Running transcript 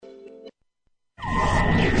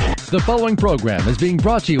The following program is being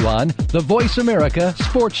brought to you on the Voice America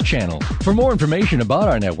Sports Channel. For more information about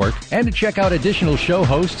our network and to check out additional show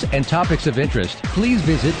hosts and topics of interest, please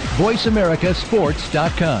visit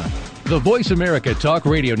voiceamericasports.com. The Voice America Talk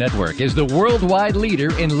Radio Network is the worldwide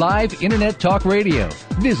leader in live Internet talk radio.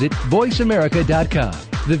 Visit voiceamerica.com.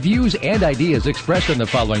 The views and ideas expressed on the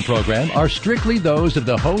following program are strictly those of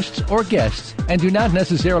the hosts or guests and do not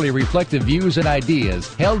necessarily reflect the views and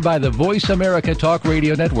ideas held by the Voice America Talk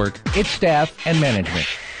Radio Network, its staff, and management.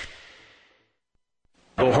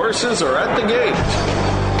 The horses are at the gate.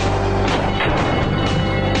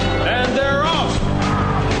 And they're off.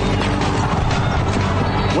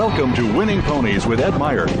 Welcome to Winning Ponies with Ed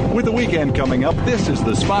Meyer. With the weekend coming up, this is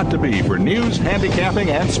the spot to be for news, handicapping,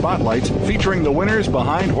 and spotlights featuring the winners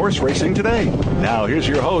behind horse racing today. Now, here's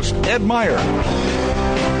your host, Ed Meyer.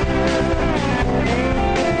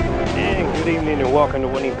 And good evening and welcome to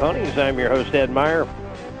Winning Ponies. I'm your host, Ed Meyer.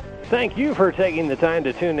 Thank you for taking the time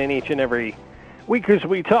to tune in each and every week as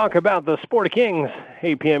we talk about the Sport of Kings,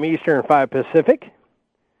 8 p.m. Eastern, 5 Pacific.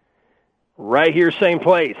 Right here, same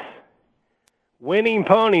place. Winning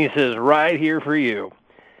Ponies is right here for you.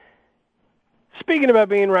 Speaking about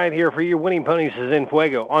being right here for you, Winning Ponies is in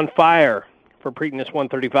fuego, on fire for Preakness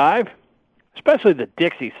 135, especially the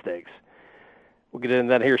Dixie Stakes. We'll get into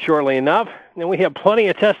that here shortly enough. And we have plenty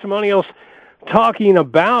of testimonials talking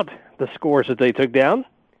about the scores that they took down.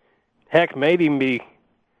 Heck, may even be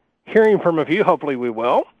hearing from a few, hopefully we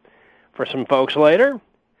will, for some folks later.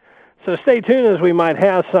 So stay tuned as we might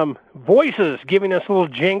have some voices giving us a little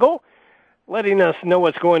jingle, letting us know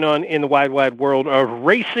what's going on in the wide, wide world of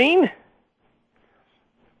racing.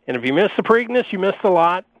 And if you missed the Preakness, you missed a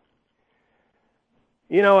lot.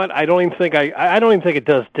 You know what? I don't even think it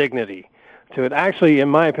does dignity to it. Actually, in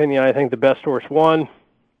my opinion, I think the best horse won. A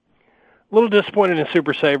little disappointed in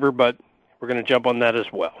Super Saver, but we're going to jump on that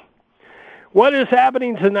as well. What is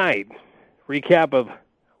happening tonight? Recap of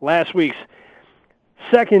last week's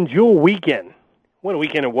second Jewel weekend. What a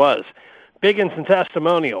weekend it was. Biggins and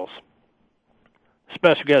testimonials.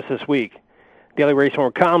 Special guest this week, Daily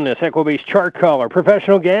Racehorse columnist, Equibase chart caller,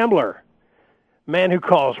 professional gambler, man who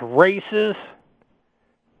calls races.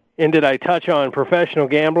 And did I touch on professional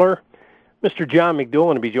gambler? Mr. John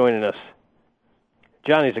McDoulan to be joining us.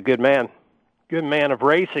 Johnny's a good man of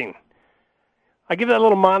racing. I give that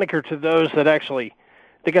little moniker to those that actually,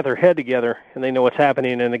 they got their head together and they know what's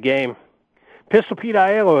happening in the game. Pistol Pete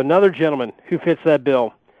Aiello, another gentleman who fits that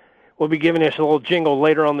bill, will be giving us a little jingle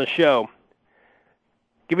later on the show.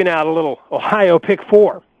 Giving out a little Ohio Pick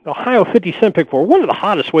 4, Ohio 50-cent Pick 4, one of the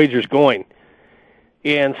hottest wagers going.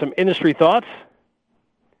 And some industry thoughts.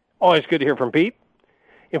 Always good to hear from Pete.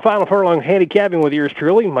 In Final Furlong handicapping with yours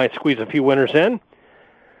truly, might squeeze a few winners in.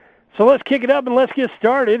 So let's kick it up and let's get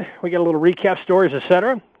started. We got a little recap stories,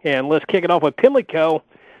 etc. And let's kick it off with Pimlico.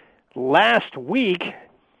 Last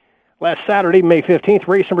Saturday, May 15th,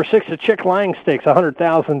 race number 6, the Chick Lang Stakes,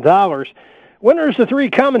 $100,000. Winners of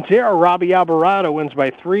 3 Commentary, Robbie Alvarado wins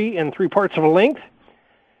by 3 3/4 of a length.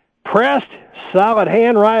 Pressed, solid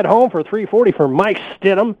hand ride home for $340 for Mike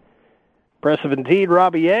Stidham. Impressive indeed,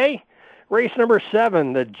 Robbie A. Race number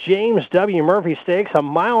 7, the James W. Murphy Stakes, a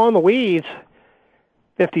mile on the weeds.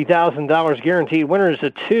 $50,000 guaranteed. Winners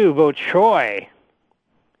of 2, Vo Choi.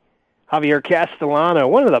 Javier Castellano,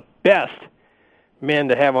 one of the best men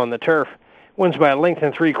to have on the turf. Wins by a length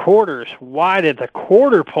and 3/4, wide at the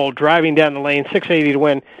quarter pole, driving down the lane, $680 to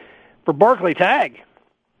win for Barclay Tagg.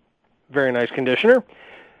 Very nice conditioner.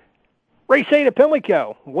 Race 8 at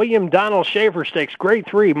Pimlico, William Donald Schaefer Stakes, grade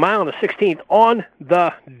 3, mile and a 16th on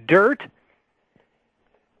the dirt.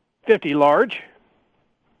 50 large.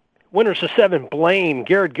 Winners of 7, Blaine,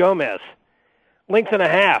 Garrett Gomez. Length and a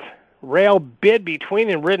half. Rail bid between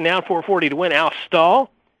and ridden out, $440 to win, Al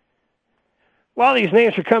Stahl. A lot of these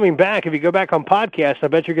names are coming back. If you go back on podcast, I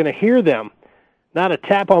bet you're going to hear them. Not a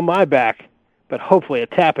tap on my back, but hopefully a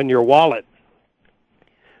tap in your wallet.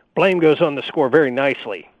 Blame goes on to score very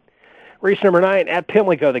nicely. Race number 9 at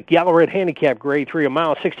Pimlico, the Galloway Handicap, grade 3, a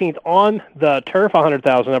mile 16th on the turf,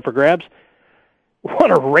 $100,000 up for grabs. What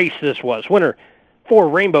a race this was. Winner 4,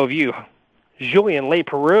 Rainbow View, Julien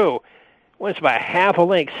Leperoux, wins by a half a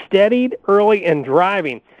length, steadied early and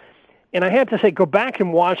driving. And I have to say, go back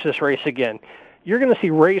and watch this race again. You're going to see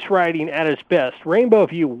race riding at its best. Rainbow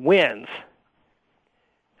View wins.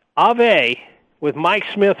 Ave, with Mike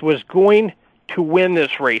Smith, was going to win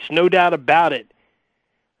this race, no doubt about it.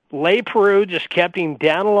 Leperoux just kept him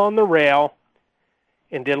down along the rail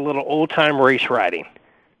and did a little old-time race riding.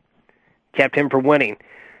 Kept him from winning.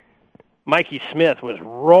 Mikey Smith was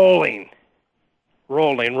rolling.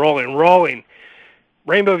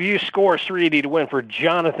 Rainbow View scores 380 to win for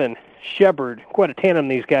Jonathan Shepard. Quite a tandem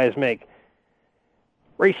these guys make.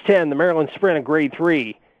 Race 10, the Maryland Sprint in Grade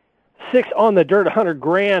 3. 6 on the dirt,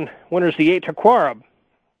 $100,000. Winners the 8 Taquara.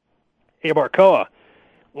 Abarcoa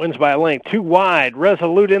wins by a length. 2 wide.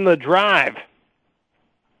 Resolute in the drive.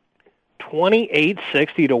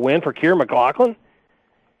 28.60 to win for Keir McLaughlin.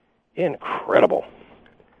 Incredible.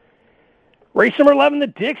 Race number 11, the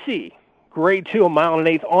Dixie. Grade 2, 1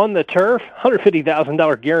 1/8 on the turf.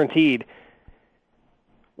 $150,000 guaranteed.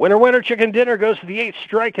 Winner, chicken dinner goes to the 8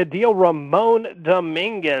 Strike a Deal, Ramon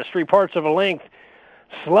Dominguez. 3 parts of a length.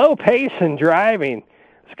 Slow pace and driving.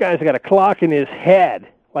 This guy's got a clock in his head,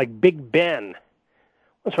 like Big Ben.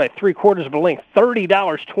 That's by 3/4 of a length.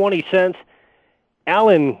 $30.20.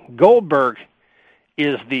 Alan Goldberg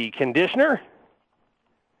is the conditioner.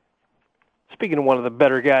 Speaking of one of the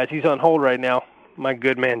better guys, he's on hold right now. My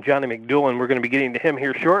good man, Johnny McDoulan. We're going to be getting to him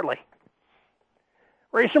here shortly.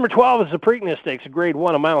 Race number 12 is the Preakness Stakes, Grade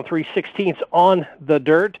 1, 1 3/16 on the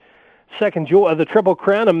dirt. Second jewel of the Triple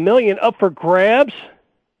Crown, $1 million up for grabs.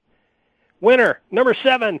 Winner, number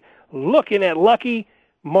 7, looking at lucky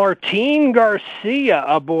Martin Garcia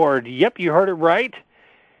aboard. Yep, you heard it right.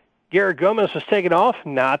 Garrett Gomez was taken off,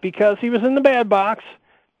 not because he was in the bad box.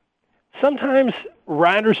 Sometimes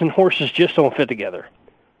riders and horses just don't fit together.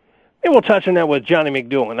 Maybe we'll touch on that with Johnny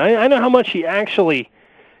McDoulan. I know how much he actually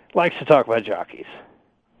likes to talk about jockeys.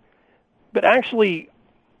 But actually,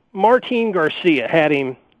 Martin Garcia had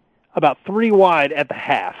him about 3 wide at the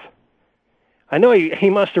half. I know he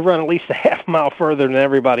must have run at least a half mile further than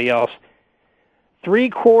everybody else.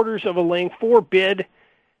 3/4 of a length, 4 bid,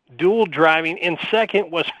 dual driving. In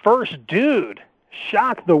second was First Dude.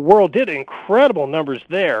 Shocked the world. Did incredible numbers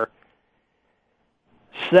there.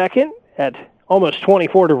 Second at almost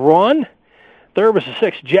 24 to run. Third was the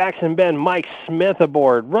 6 Jackson Ben, Mike Smith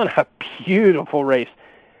aboard. Run a beautiful race.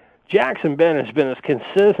 Jackson Ben has been as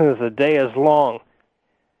consistent as the day is long.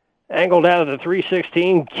 Angled out of the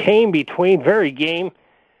 316, came between, very game.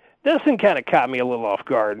 This one kind of caught me a little off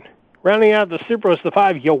guard. Rounding out the Super was the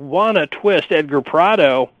 5 Joanna Twist, Edgar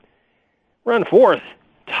Prado. Run 4th.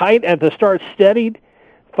 Tight at the start, steadied.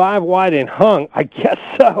 5 wide and hung. I guess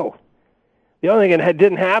so. The only thing that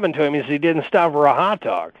didn't happen to him is he didn't stop for a hot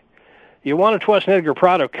dog. Joanna Twist and Edgar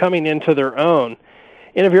Prado coming into their own.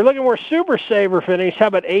 And if you're looking for a Super Saver finish, how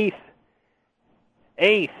about 8th?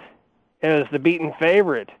 8th as the beaten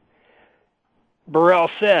favorite. Burrell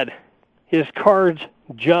said his cards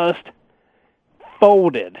just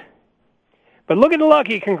folded. But looking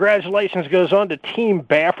lucky, congratulations goes on to Team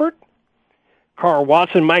Baffert, Carl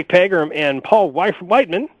Watson, Mike Pegram, and Paul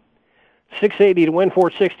Whiteman. $680 to win,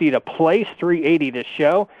 $460 to place, $380 to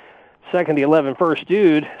show. Second, the 11 First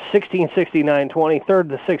Dude, $1669.20. Third,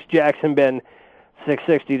 the 6 Jackson Ben,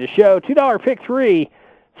 $660 to show. $2 pick 3,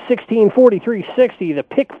 $1643.60. The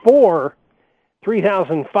pick 4,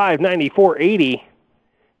 $3,594.80.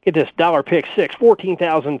 Get this dollar pick 6,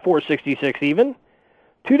 $14,466 even.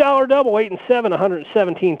 $2 double 8 and 7,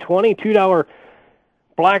 $117.20. $2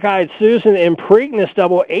 Black-Eyed Susan and Preakness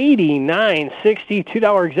double, $89.60.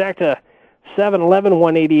 $2 exacta 7-11,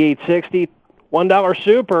 $188.60. $1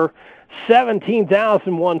 super,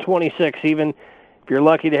 $17,126 even. If you're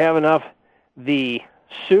lucky to have enough, the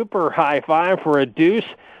super high five for a deuce,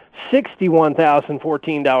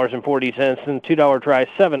 $61,014.40. And $2 try,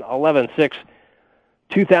 7-11-6,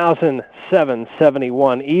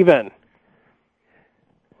 $2,771 even.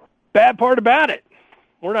 Bad part about it,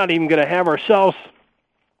 we're not even going to have ourselves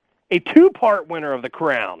a 2-part winner of the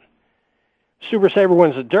crown. Super Saver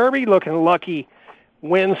wins the Derby. Looking Lucky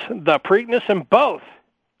wins the Preakness, and both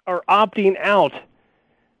are opting out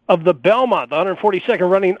of the Belmont, the 142nd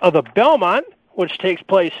running of the Belmont, which takes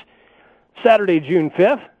place Saturday, June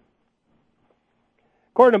 5th.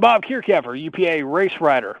 According to Bob Kierkefer, UPA race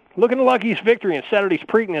rider, Looking Lucky's victory in Saturday's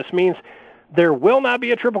Preakness means there will not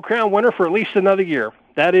be a Triple Crown winner for at least another year.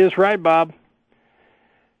 That is right, Bob.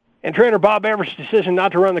 And trainer Bob Everett's decision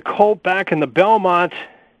not to run the colt back in the Belmont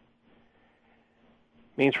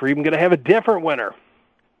means we're even going to have a different winner.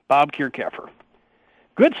 Bob Kierkefer.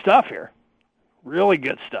 Good stuff here. Really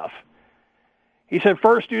good stuff. He said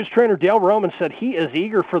First Dude's trainer Dale Roman said he is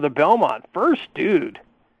eager for the Belmont. First Dude,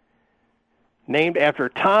 named after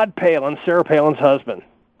Todd Palin, Sarah Palin's husband.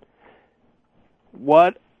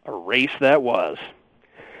 What a race that was.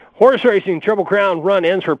 Horse racing Triple Crown run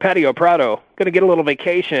ends for Patio Prado. Going to get a little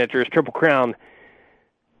vacation after his Triple Crown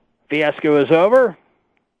fiasco is over.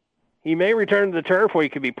 He may return to the turf, where he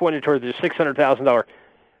could be pointed toward the $600,000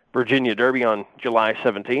 Virginia Derby on July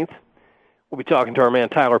 17th. We'll be talking to our man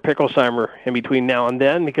Tyler Picklesheimer in between now and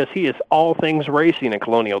then, because he is all things racing at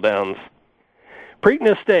Colonial Downs.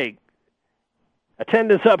 Preakness Stake,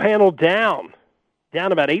 attendance up, handle down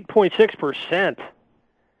about 8.6%.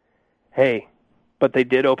 Hey, but they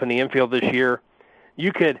did open the infield this year.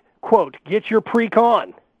 You could, quote, get your preak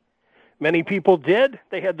on. Many people did.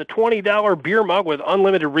 They had the $20 beer mug with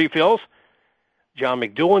unlimited refills. John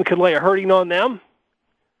McDoulan could lay a hurting on them,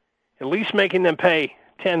 at least making them pay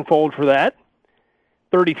tenfold for that.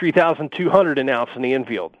 $33,200 announced in the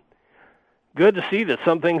infield. Good to see that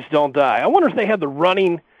some things don't die. I wonder if they had the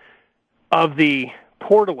running of the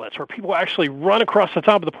portalets, where people actually run across the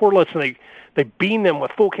top of the portalets and they beam them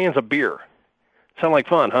with full cans of beer. Sound like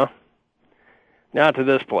fun, huh? Now to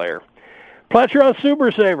this player. Pletcher on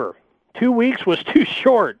Super Saver. 2 weeks was too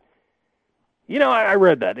short. I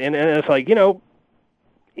read that, and it's like,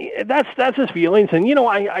 that's his feelings. And,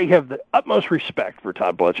 I have the utmost respect for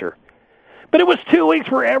Todd Pletcher. But it was 2 weeks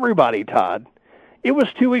for everybody, Todd. It was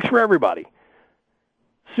 2 weeks for everybody.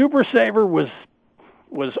 Super Saver was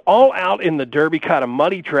all out in the Derby, caught a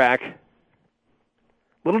muddy track. A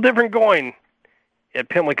little different going at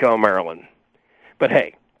Pimlico, Maryland. But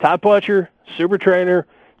hey, Todd Pletcher, super trainer,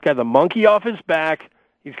 got the monkey off his back.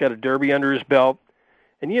 He's got a Derby under his belt.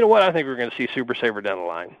 And you know what? I think we're going to see Super Saver down the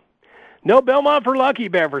line. No Belmont for Lucky,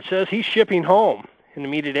 Bamford says. He's shipping home. In the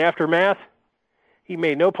immediate aftermath, he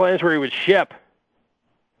made no plans where he would ship.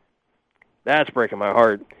 That's breaking my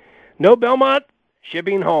heart. No Belmont,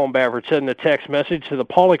 shipping home, Bamford said in a text message to the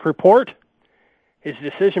Pollock Report. His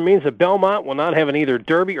decision means that Belmont will not have an either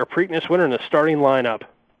Derby or Preakness winner in the starting lineup.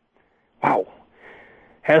 Wow.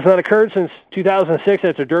 Has not occurred since 2006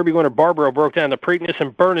 after Derby winner Barbaro broke down the Preakness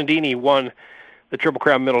and Bernardini won the Triple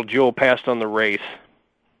Crown Middle Jewel, passed on the race.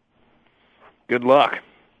 Good luck.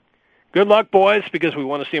 Good luck, boys, because we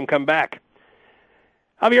want to see him come back.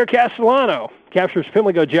 Javier Castellano captures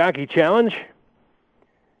Pimlico Jockey Challenge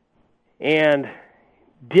and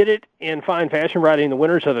did it in fine fashion, riding the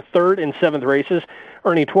winners of the 3rd and 7th races,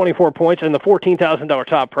 earning 24 points and the $14,000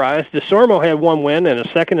 top prize. DeSormo had 1 win and a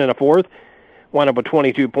 2nd and a 4th, wound up with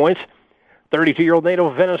 22 points. 32-year-old native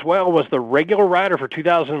of Venezuela was the regular rider for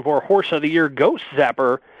 2004 Horse of the Year Ghost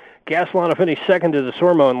Zapper. Castellano finished 2nd to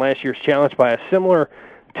DeSormo in last year's challenge by a similar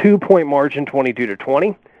 2-point margin,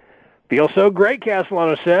 22-20. Feels so great,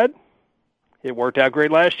 Castellano said. It worked out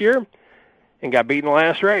great last year and got beaten the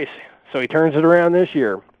last race. So he turns it around this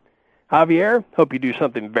year. Javier, hope you do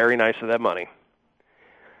something very nice with that money.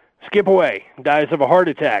 Skip Away dies of a heart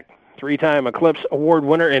attack. 3-time Eclipse Award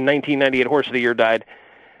winner and 1998 Horse of the Year died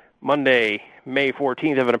Monday, May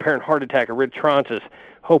 14th of an apparent heart attack at Rid Tronce's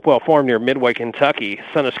Hopewell Farm near Midway, Kentucky.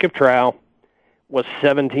 Son of Skip Trowell was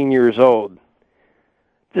 17 years old.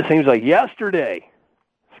 This seems like yesterday.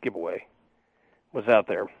 Skip Away was out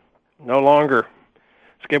there. No longer.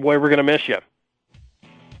 Skip Away, we're going to miss you.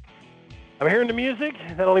 I'm hearing the music.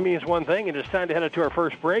 That only means one thing. It is time to head out to our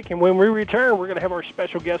first break. And when we return, we're going to have our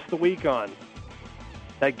special guest of the week on.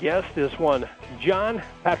 That guest is one John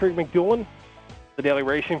Patrick McDoulan, the Daily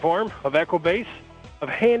Racing Form of Equibase, of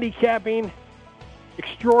handicapping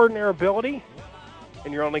extraordinary ability.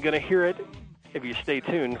 And you're only going to hear it if you stay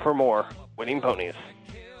tuned for more Winning Ponies.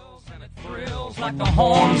 Thrills like the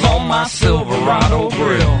horns on my Silverado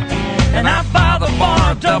grill. And I buy the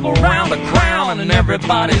bar, double round the crown, and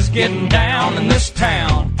everybody's getting down in this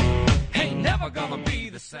town. Ain't never gonna be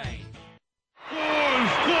the same.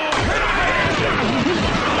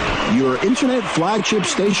 Your internet flagship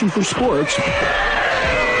station for sports.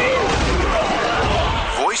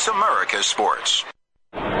 Voice America Sports.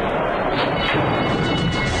 And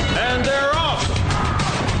they're off.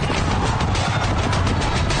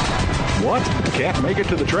 What? Can't make it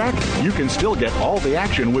to the track? You can still get all the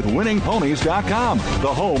action with winningponies.com,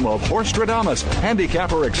 the home of Horstradamus,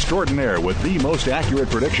 handicapper extraordinaire with the most accurate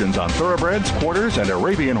predictions on thoroughbreds, quarters, and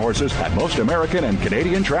Arabian horses at most American and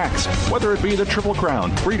Canadian tracks. Whether it be the Triple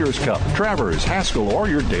Crown, Breeders' Cup, Travers, Haskell, or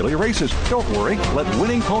your daily races, don't worry. Let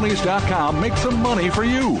winningponies.com make some money for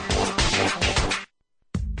you.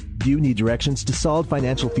 Do you need directions to solid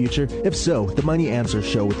financial future? If so, the Money Answer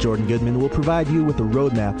Show with Jordan Goodman will provide you with a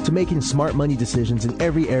roadmap to making smart money decisions in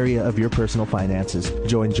every area of your personal finances.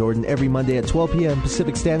 Join Jordan every Monday at 12 p.m.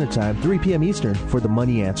 Pacific Standard Time, 3 p.m. Eastern for the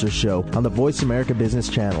Money Answer Show on the Voice America Business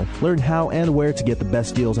Channel. Learn how and where to get the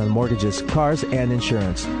best deals on mortgages, cars, and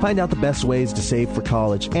insurance. Find out the best ways to save for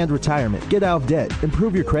college and retirement. Get out of debt,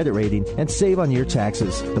 improve your credit rating, and save on your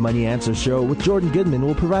taxes. The Money Answer Show with Jordan Goodman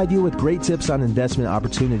will provide you with great tips on investment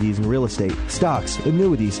opportunities in real estate, stocks,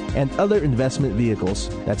 annuities, and other investment vehicles.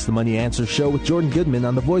 That's the Money Answer Show with Jordan Goodman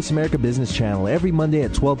on the Voice America Business Channel every Monday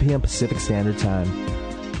at 12 p.m. Pacific Standard Time.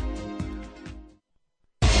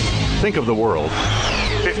 Think of the world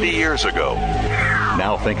 50 years ago.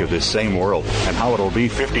 Now think of this same world and how it'll be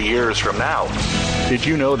 50 years from now. Did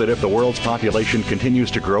you know that if the world's population continues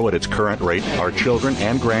to grow at its current rate, our children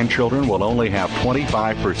and grandchildren will only have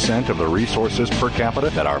 25% of the resources per capita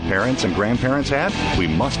that our parents and grandparents had? We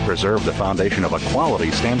must preserve the foundation of a quality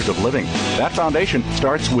standard of living. That foundation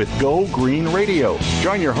starts with Go Green Radio.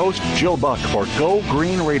 Join your host, Jill Buck, for Go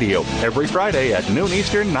Green Radio every Friday at noon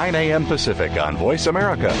Eastern, 9 a.m. Pacific on Voice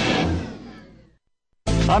America.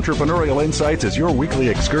 Entrepreneurial Insights is your weekly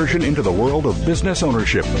excursion into the world of business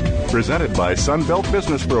ownership. Presented by Sunbelt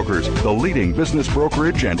Business Brokers, the leading business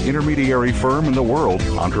brokerage and intermediary firm in the world,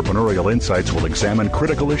 Entrepreneurial Insights will examine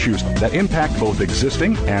critical issues that impact both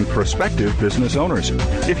existing and prospective business owners.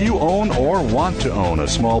 If you own or want to own a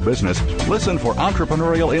small business, listen for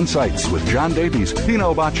Entrepreneurial Insights with John Davies,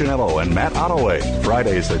 Pino Baccinello, and Matt Ottaway.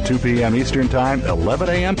 Fridays at 2 p.m. Eastern Time, 11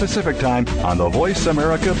 a.m. Pacific Time on the Voice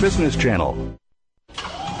America Business Channel.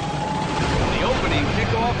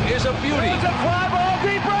 Is a beauty. It's a fly ball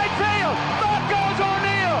deep right field. Back goes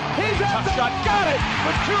O'Neill. He's at the shot. Got it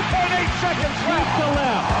with 2.8 seconds left to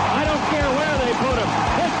left. I don't care where they put him.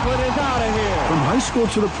 This one is out of here. From high school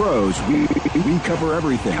to the pros, we cover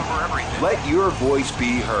everything. Let your voice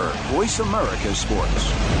be heard. Voice America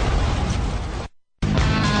Sports.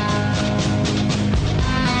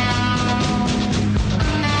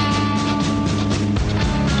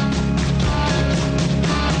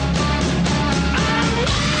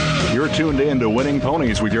 You're tuned in to Winning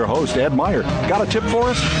Ponies with your host, Ed Meyer. Got a tip for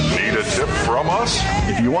us? Need a tip from us?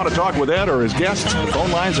 If you want to talk with Ed or his guests, phone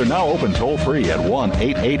lines are now open toll-free at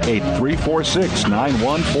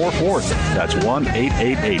 1-888-346-9144. That's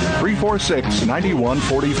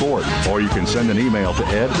 1-888-346-9144. Or you can send an email to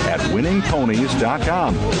ed at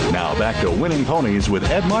winningponies.com. Now back to Winning Ponies with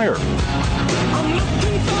Ed Meyer.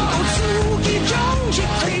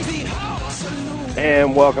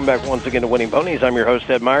 And welcome back once again to Winning Ponies. I'm your host,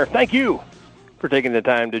 Ed Meyer. Thank you for taking the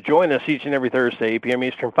time to join us each and every Thursday, 8 p.m.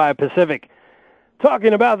 Eastern, 5 Pacific,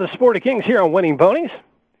 talking about the sport of kings here on Winning Ponies.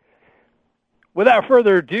 Without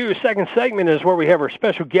further ado, second segment is where we have our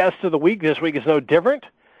special guest of the week. This week is no different.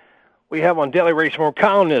 We have on Daily Race Form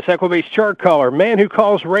columnist, Equibase chart caller, man who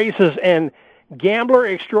calls races, and gambler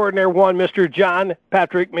extraordinaire one, Mr. John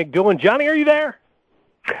Patrick McDouhan. Johnny, are you there?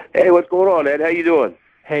 Hey, what's going on, Ed? How you doing?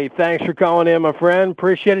 Hey, thanks for calling in, my friend.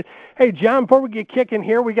 Appreciate it. Hey, John, before we get kicking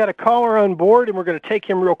here, we got a caller on board, and we're going to take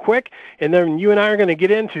him real quick, and then you and I are going to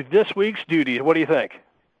get into this week's duties. What do you think?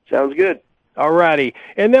 Sounds good. All righty.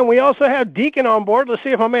 And then we also have Deacon on board. Let's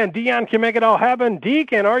see if my man Dion can make it all happen.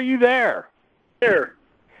 Deacon, are you there? Here.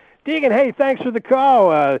 Deacon, hey, thanks for the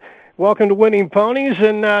call. Welcome to Winning Ponies,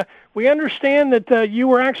 and we understand that you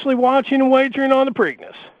were actually watching and wagering on the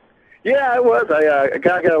Preakness. Yeah, I was. I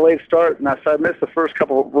got a late start, and I missed the first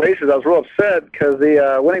couple of races. I was real upset because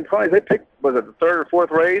the Winning Ponies, they picked, was it the third or fourth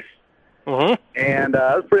race? Mm-hmm. And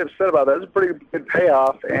I was pretty upset about that. It was a pretty good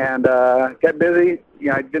payoff, and got busy. You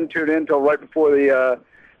know, I didn't tune in until right before the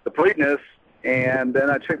Preakness, and then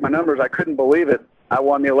I checked my numbers. I couldn't believe it. I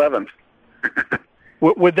won the 11th.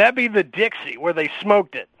 Would that be the Dixie where they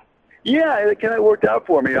smoked it? Yeah, it kind of worked out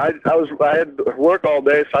for me. I had work all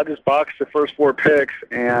day, so I just boxed the first four picks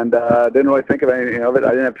and didn't really think of anything of it. I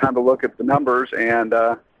didn't have time to look at the numbers, and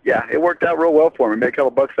yeah, it worked out real well for me. Made a couple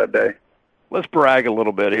bucks that day. Let's brag a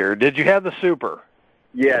little bit here. Did you have the Super?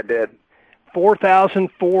 Yeah, I did.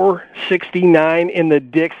 4,469 in the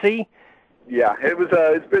Dixie. Yeah, it was.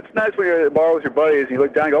 It's nice when you're at a bar with your buddies and you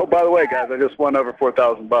look down and go, "Oh, by the way, guys, I just won over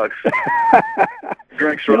 $4,000."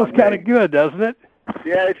 Drinks feels kind of good, doesn't it?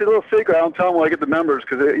 Yeah, it's a little secret. I don't tell them when I get the numbers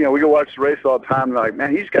because we go watch the race all the time. And they're like,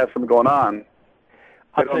 "Man, he's got something going on."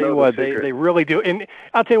 I'll tell you what, they really do. And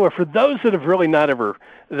I'll tell you what, for those that have really not ever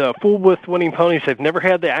fooled with Winning Ponies, they've never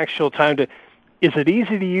had the actual time to. Is it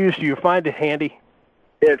easy to use? Do you find it handy?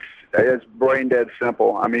 It's brain dead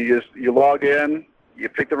simple. I mean, you log in, you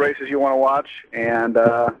pick the races you want to watch, and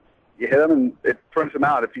you hit them, and it prints them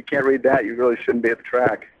out. If you can't read that, you really shouldn't be at the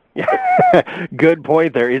track. Good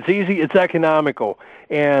point there. It's easy. It's economical.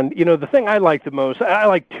 And, the thing I like the most, I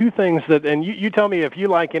like two things that, and you tell me if you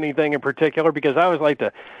like anything in particular, because I always like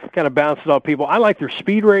to kind of bounce it off people. I like their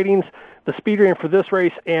speed ratings, the speed rating for this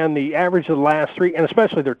race and the average of the last three, and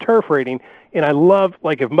especially their turf rating. And I love,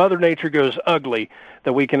 like, if Mother Nature goes ugly,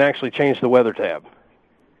 that we can actually change the weather tab.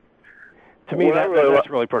 To me, that's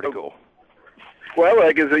really pretty cool. What I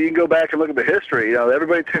like is that you can go back and look at the history.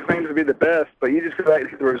 Everybody claims to be the best, but you just go back and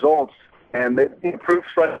see the results, and the proof's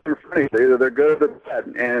right in front of you. Either they're good or they're bad,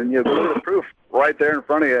 and the proof right there in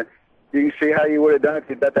front of you. You can see how you would have done if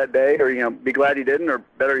you bet that day, or be glad you didn't, or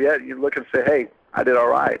better yet, you look and say, "Hey, I did all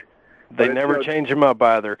right." They never change them up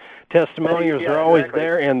either. Testimonials are always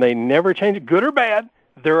there, and they never change it, good or bad.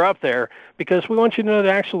 They're up there because we want you to know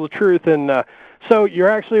the actual truth. And so you're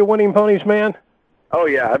actually a Winning Ponies man? Oh,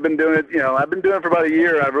 yeah. I've been doing it. I've been doing it for about a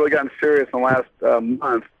year. I've really gotten serious in the last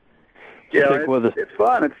month. Stick with us. It's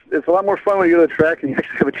fun. It's a lot more fun when you go to the track and you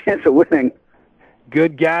actually have a chance of winning.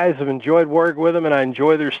 Good guys. I've enjoyed working with them, and I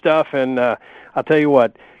enjoy their stuff. And I'll tell you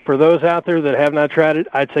what, for those out there that have not tried it,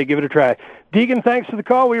 I'd say give it a try. Deacon, thanks for the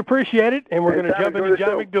call. We appreciate it. And we're going to jump into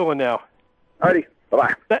John McDougal now. All righty.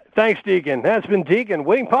 Bye-bye. Thanks, Deacon. That's been Deacon,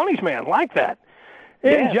 Winning Ponies man. Like that.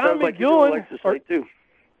 And John McDougal,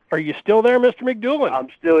 are you still there, Mr. McDougal? I'm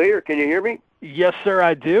still here. Can you hear me? Yes, sir,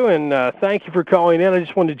 I do. And thank you for calling in. I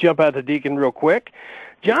just wanted to jump out to Deacon real quick.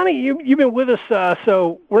 Johnny, you've been with us,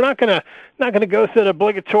 so we're not gonna go through the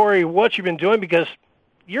obligatory what you've been doing because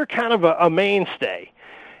you're kind of a mainstay.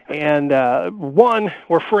 And one,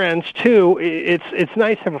 we're friends. Two, it's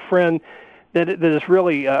nice to have a friend that is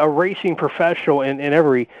really a racing professional in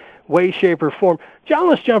every way, shape, or form. John,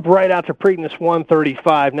 let's jump right out to Preakness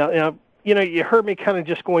 135. Now, you heard me kind of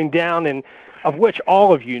just going down, and of which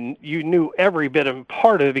all of you knew every bit and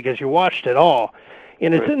part of it because you watched it all.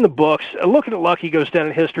 And it's in the books. Looking at Lucky goes down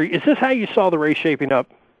in history. Is this how you saw the race shaping up?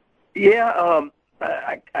 Yeah,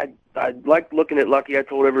 I like looking at Lucky. I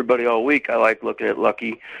told everybody all week I like looking at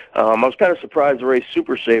Lucky. I was kind of surprised the race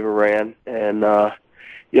Super Saver ran, and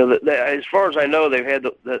as far as I know, they've had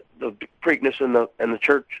the Preakness and the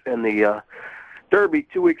Church and the Derby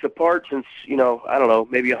 2 weeks apart since I don't know,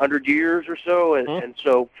 maybe 100 years or so, and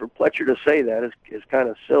so for Pletcher to say that is kind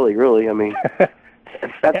of silly, really. I mean.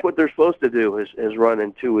 That's what they're supposed to do is run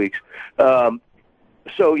in 2 weeks.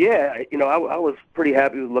 So yeah, I was pretty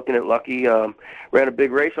happy with looking at Lucky. Ran a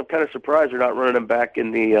big race. I'm kind of surprised they're not running him back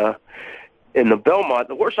in the Belmont.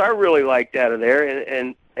 The horse I really liked out of there,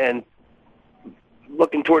 and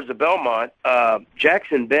looking towards the Belmont,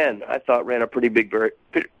 Jackson Ben, I thought ran a pretty big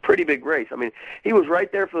race. I mean, he was right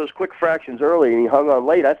there for those quick fractions early, and he hung on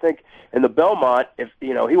late. I think in the Belmont, if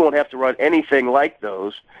he won't have to run anything like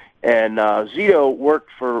those. And Zito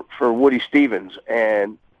worked for Woody Stevens,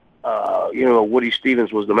 and Woody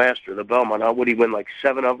Stevens was the master of the Belmont. Would he win like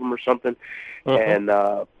 7 of them or something? And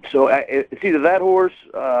so it's either that horse,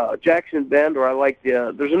 Jackson Bend, or I like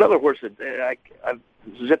there's another horse that I'm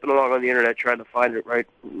zipping along on the internet trying to find it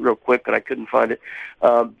real quick, and I couldn't find it.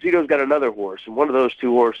 Zito's got another horse, and one of those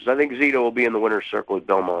two horses, I think Zito will be in the winner's circle at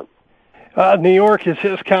Belmont. New York is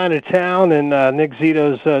his kind of town, and Nick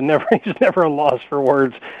Zito's he's never a loss for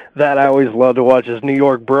words. That I always love to watch his New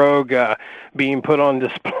York brogue being put on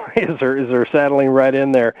display as they're saddling right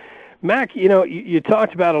in there. Mac, you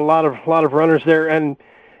talked about a lot of runners there, and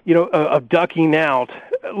of ducking out.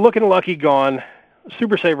 Looking Lucky gone,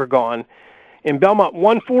 Super Saver gone. In Belmont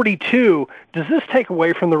 142, does this take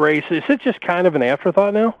away from the race? Is it just kind of an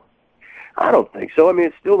afterthought now? I don't think so. I mean,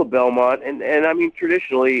 it's still the Belmont, and I mean,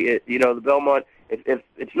 traditionally, the Belmont, if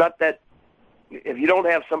it's not that, if you don't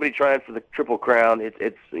have somebody trying for the Triple Crown,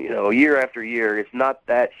 it's year after year, it's not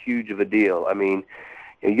that huge of a deal. I mean,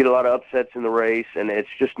 you get a lot of upsets in the race, and it's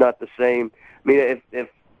just not the same. I mean, if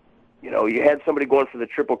you had somebody going for the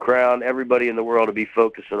Triple Crown, everybody in the world would be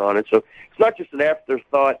focusing on it. So it's not just an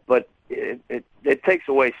afterthought, but it takes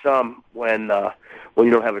away some when you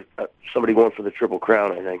don't have somebody going for the Triple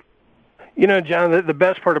Crown, I think. John, the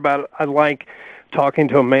best part about it, I like talking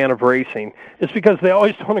to a man of racing, is because they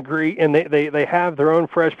always don't agree, and they have their own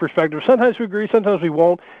fresh perspective. Sometimes we agree, sometimes we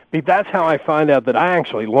won't. But that's how I find out that I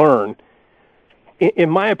actually learn. In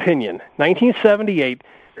my opinion, 1978,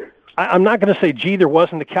 I'm not going to say, gee, there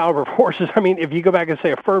wasn't the caliber of horses. I mean, if you go back and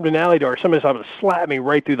say a Ferdinand Alidor, somebody's going to slap me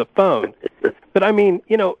right through the phone. But I mean,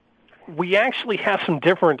 we actually have some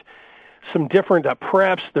different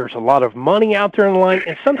preps. There's a lot of money out there in the line,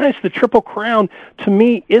 and sometimes the Triple Crown, to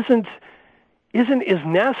me, isn't as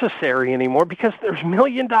necessary anymore because there's $1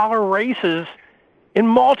 million races in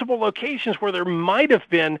multiple locations where there might have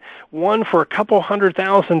been one for a couple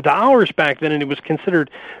 $100,000 back then, and it was considered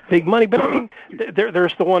big money. But I mean,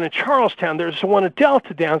 there's the one in Charlestown. There's the one at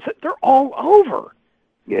Delta Downs. They're all over.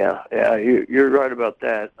 Yeah, you're right about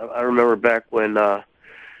that. I remember back when the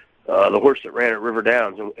horse that ran at River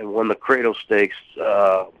Downs and won the Cradle Stakes,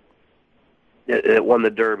 it won the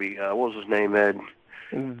Derby. What was his name, Ed?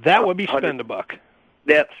 That would be Spendabuck.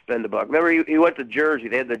 Yeah, Spendabuck. Remember, he went to Jersey.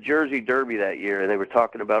 They had the Jersey Derby that year, and they were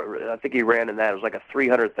talking about, I think he ran in that. It was like a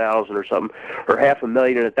 $300,000 or something, or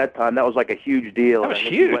 $500,000. And at that time, that was like a huge deal. That was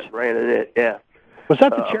huge. He went and ran in it, yeah. Was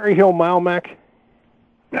that the Cherry Hill Mile, Mac?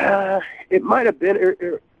 It might have been.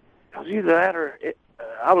 It was either that or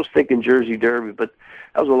I was thinking Jersey Derby, but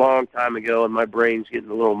that was a long time ago, and my brain's getting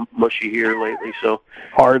a little mushy here lately. So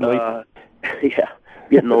hardly. Yeah,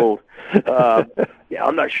 getting old. Yeah,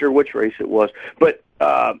 I'm not sure which race it was, but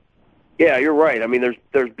yeah, you're right. I mean,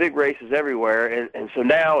 there's big races everywhere, and so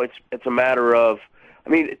now it's a matter of. I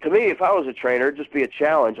mean, to me, if I was a trainer, it'd just be a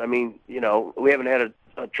challenge. I mean, we haven't had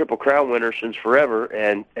a Triple Crown winner since forever,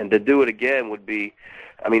 and to do it again would be.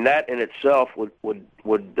 I mean, that in itself would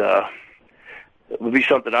be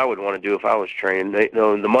something I would want to do if I was training.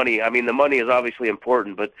 The money. I mean, the money is obviously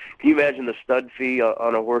important, but can you imagine the stud fee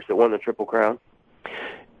on a horse that won the Triple Crown?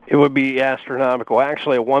 It would be astronomical.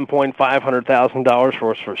 Actually, at $1,500,000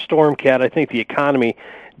 for Stormcat. I think the economy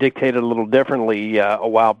dictated a little differently a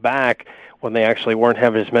while back when they actually weren't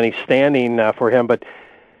having as many standing for him, but.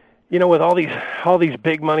 With all these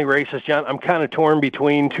big money races, John, I'm kind of torn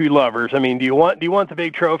between two lovers. I mean, do you want the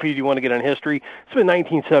big trophy? Do you want to get on history? It's been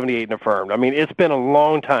 1978 and affirmed. I mean, it's been a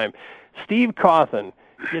long time. Steve Cawthon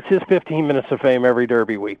gets his 15 minutes of fame every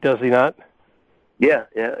Derby week, does he not? Yeah,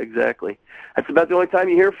 exactly. That's about the only time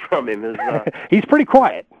you hear from him. He's pretty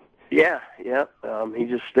quiet. Yeah. He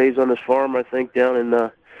just stays on his farm, I think, down in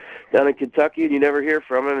Kentucky, and you never hear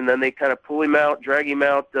from him. And then they kind of pull him out, drag him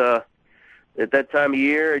out. At that time of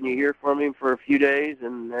year, and you hear from him for a few days,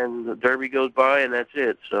 and the Derby goes by, and that's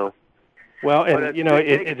it. So, well, and it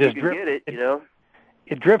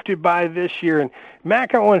drifted by this year. And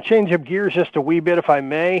Mac, I want to change up gears just a wee bit, if I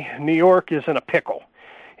may. New York is in a pickle,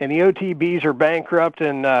 and the OTBs are bankrupt,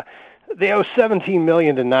 and they owe $17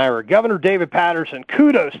 million to NYRA. Governor David Patterson,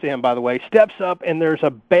 kudos to him, by the way, steps up, and there's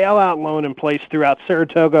a bailout loan in place throughout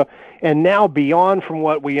Saratoga, and now beyond, from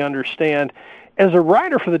what we understand. As a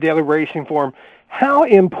writer for the Daily Racing Form, how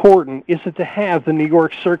important is it to have the New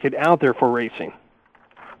York circuit out there for racing?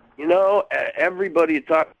 Everybody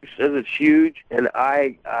talks says it's huge, and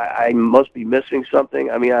I must be missing something.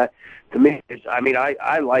 I mean, I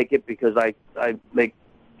like it because I make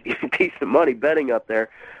decent money betting up there,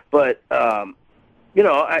 but I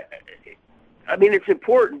mean, it's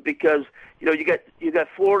important because. You got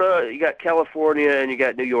Florida, you got California, and you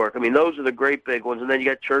got New York. I mean, those are the great big ones. And then you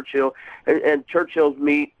got Churchill, and Churchill's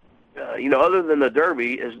meet, other than the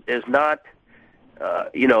Derby, is not,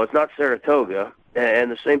 it's not Saratoga. And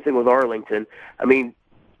the same thing with Arlington. I mean,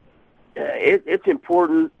 it's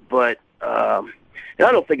important, but I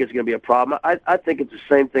don't think it's going to be a problem. I think it's the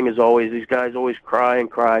same thing as always. These guys always cry, and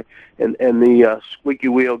the squeaky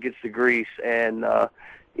wheel gets the grease, and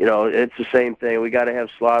it's the same thing. We got to have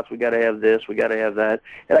slots. We got to have this. We got to have that.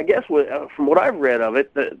 And I guess from what I've read of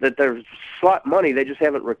it, that there's slot money. They just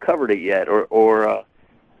haven't recovered it yet, and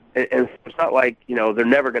it's not like they're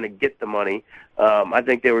never going to get the money. I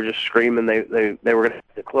think they were just screaming they were going to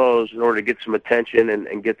have to close in order to get some attention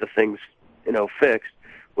and get the things fixed.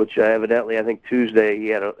 Which evidently, I think Tuesday he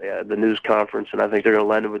had the news conference, and I think they're going to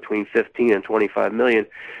lend him between $15 and $25 million.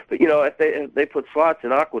 But if they put slots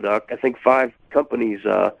in Aqueduct, I think 5 companies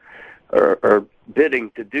are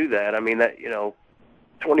bidding to do that. I mean that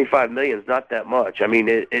 $25 million is not that much. I mean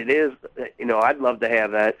it is. I'd love to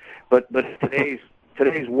have that, but today's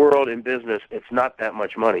world in business, it's not that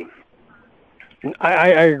much money. I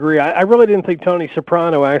agree. I really didn't think Tony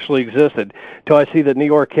Soprano actually existed till I see that New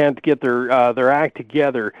York can't get their act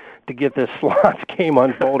together to get this slots game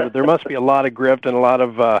unfolded. There must be a lot of grift and a lot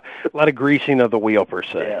of greasing of the wheel per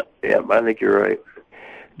se. Yeah, I think you're right.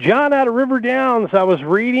 John, out of River Downs, I was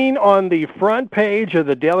reading on the front page of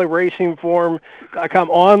the Daily Racing Form.com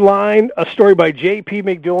online a story by J.P.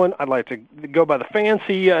 McDoulan. I'd like to go by the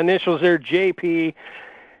fancy initials there, J.P.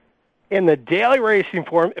 In the Daily Racing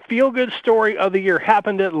Form, feel-good story of the year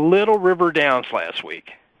happened at Little River Downs last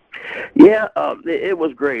week. Yeah, it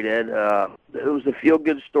was great, Ed. It was the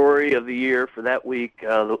feel-good story of the year for that week.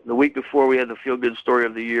 The week before we had the feel-good story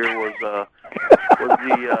of the year was the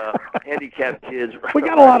handicapped kids. We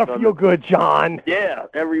got a lot of feel-good, John. Yeah,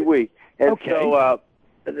 every week. And okay. So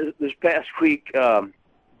this past week, it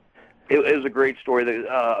was a great story.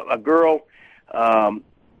 A girl...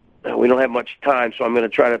 we don't have much time, so I'm going to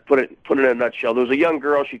try to put it in a nutshell. There was a young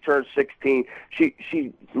girl. She turned 16.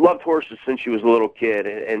 She loved horses since she was a little kid,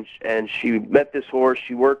 and she met this horse.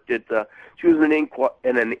 She worked at she was in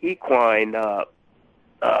an equine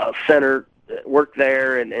center, worked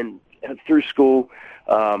there, and through school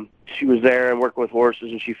she was there and working with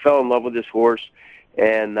horses, and she fell in love with this horse,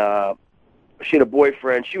 and she had a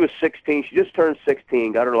boyfriend. She was 16. She just turned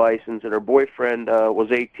 16, got her license, and her boyfriend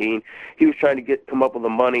was 18. He was trying to come up with the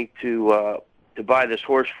money to buy this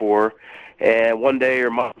horse for her. And one day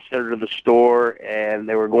her mom sent her to the store, and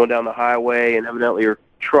they were going down the highway, and evidently her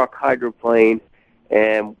truck hydroplaned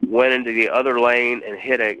and went into the other lane and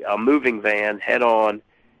hit a moving van head on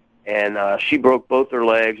and she broke both her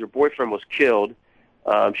legs. Her boyfriend was killed.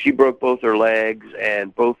 She broke both her legs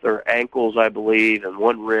and both her ankles, I believe, and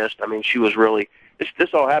one wrist. I mean, she was really,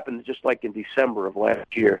 this all happened just like in December of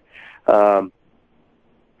last year.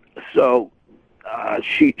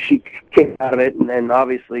 She came out of it, and then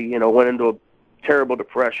obviously, went into a terrible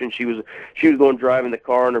depression. She was going driving the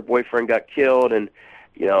car, and her boyfriend got killed, and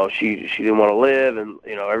she didn't want to live, and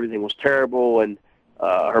everything was terrible. And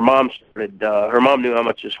her mom knew how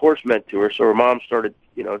much this horse meant to her, so her mom started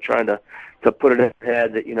trying to put it in her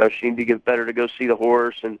head that she needed to get better to go see the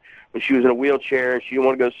horse. And when she was in a wheelchair, and she didn't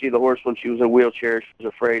want to go see the horse when she was in a wheelchair, she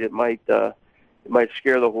was afraid it might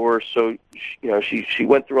scare the horse. So she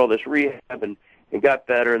went through all this rehab and got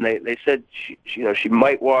better, and they said she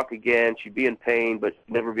might walk again. She'd be in pain, but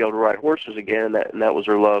never be able to ride horses again, and that was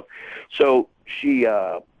her love. So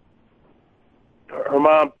her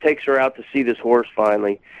mom takes her out to see this horse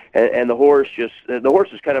finally, and the horse is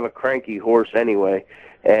kind of a cranky horse anyway,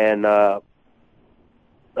 and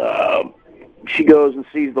she goes and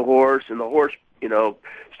sees the horse, and the horse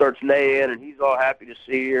starts neighing, and he's all happy to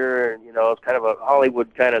see her, and it's kind of a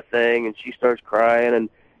Hollywood kind of thing, and she starts crying, and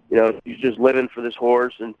she's just living for this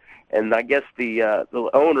horse, and I guess the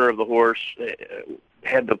owner of the horse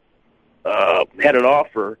had an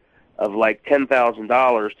offer of like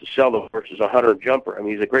 $10,000 to sell the horse as a hunter jumper. I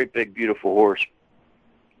mean, he's a great big beautiful horse,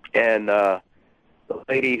 and the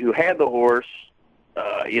lady who had the horse,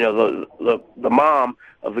 the mom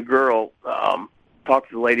of the girl talked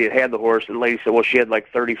to the lady that had the horse, and the lady said, well, she had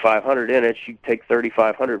like $3,500 in it. She'd take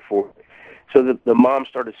 $3,500 for it. So the mom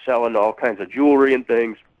started selling all kinds of jewelry and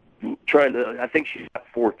things, I think she's got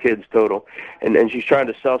 4 kids total, and she's trying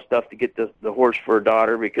to sell stuff to get the horse for her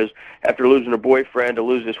daughter, because after losing her boyfriend, to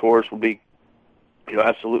lose this horse would be,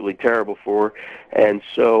 absolutely terrible for her. And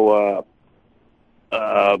so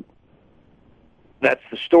that's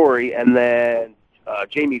the story. And then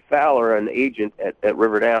Jamie Fowler, an agent at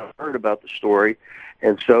Riverdale, heard about the story,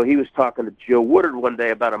 and so he was talking to Joe Woodard one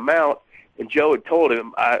day about a mount, and Joe had told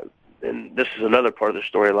him, and this is another part of the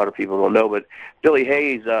story a lot of people don't know, but Billy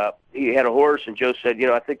Hayes, he had a horse, and Joe said,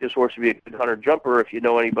 I think this horse would be a good hunter jumper. If you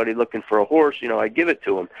know anybody looking for a horse, I'd give it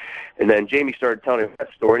to him. And then Jamie started telling him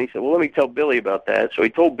that story, and he said, well, let me tell Billy about that. So he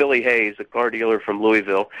told Billy Hayes, a car dealer from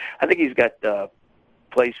Louisville. I think he's got car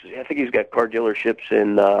dealerships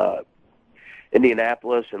in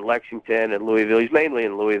Indianapolis and Lexington and Louisville. He's mainly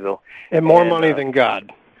in Louisville. And more money than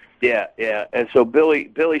God. Yeah. And so Billy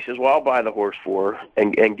says, well, I'll buy the horse for her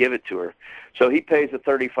and give it to her. So he pays the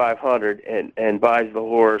 $3,500 and buys the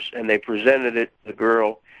horse, and they presented it to the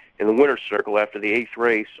girl in the winner's circle after the 8th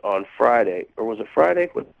race on Friday. Or was it Friday?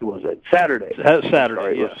 What was it? Saturday. Saturday.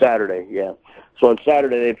 Sorry, it was Saturday, yeah. So on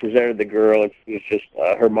Saturday they presented the girl, and she was just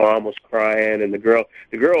her mom was crying, and the girl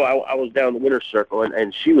I was down the winner's circle,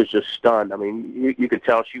 and she was just stunned. I mean, you could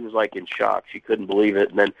tell she was like in shock. She couldn't believe it.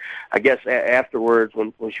 And then I guess afterwards,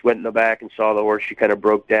 when she went in the back and saw the horse, she kind of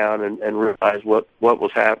broke down and realized what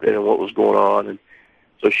was happening and what was going on. And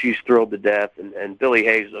so she's thrilled to death. And Billy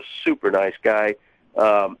Hayes is a super nice guy.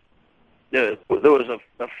 There was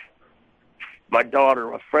my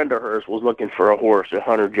daughter, a friend of hers, was looking for a horse, a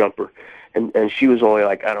hunter jumper, and she was only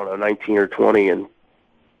like, I don't know, 19 or 20, and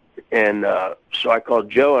so I called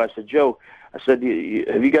Joe, and I said, Joe, have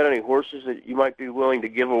you got any horses that you might be willing to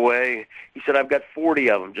give away? He said, I've got 40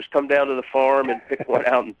 of them. Just come down to the farm and pick one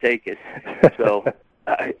out and take it. So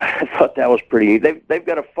I thought that was pretty neat. They've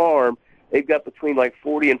got a farm. They've got between like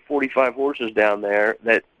 40 and 45 horses down there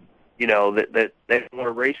that they don't want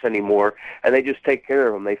to race anymore, and they just take care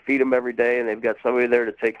of them. They feed them every day, and they've got somebody there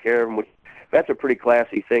to take care of them, which that's a pretty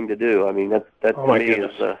classy thing to do. I mean, that to me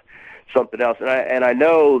is something else. And I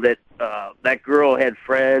know that that girl had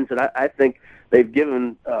friends, and I think they've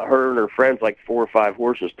given her and her friends like 4 or 5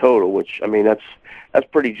 horses total, which, I mean, that's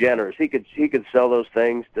pretty generous. He could sell those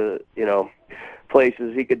things to,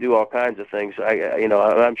 places. He could do all kinds of things.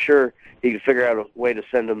 I'm sure he could figure out a way to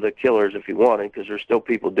send them to killers if he wanted, because there's still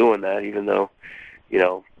people doing that, even though, he's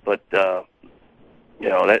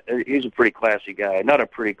a pretty classy guy. Not a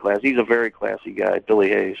pretty classy. He's a very classy guy, Billy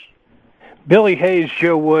Hayes. Billy Hayes,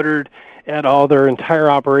 Joe Woodard, and all their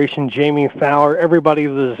entire operation, Jamie Fowler, everybody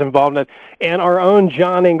that was involved in it, and our own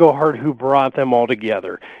John Englehart, who brought them all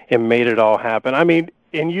together and made it all happen. I mean,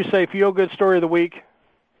 and you say feel-good story of the week?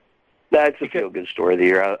 That's a feel-good story of the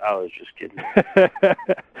year. I was just kidding.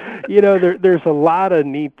 There's a lot of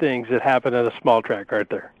neat things that happen at a small track, aren't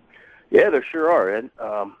there? Yeah, there sure are, Ed.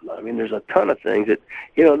 I mean, there's a ton of things that,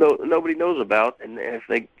 nobody knows about, and if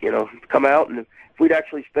they, come out, and if we'd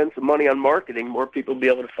actually spend some money on marketing, more people would be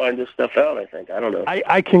able to find this stuff out, I think. I don't know.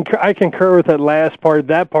 I concur with that last part.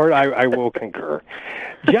 That part I will concur.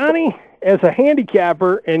 Johnny, as a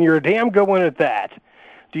handicapper, and you're a damn good one at that,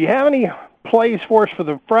 do you have any plays for us for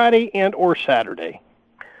the Friday and or Saturday?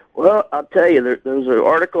 Well, I'll tell you, there's an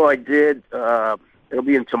article I did. It'll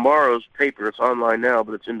be in tomorrow's paper. It's online now,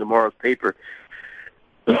 but it's in tomorrow's paper.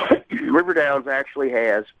 River Downs actually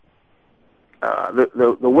has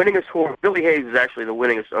the winningest horse. Billy Hayes is actually the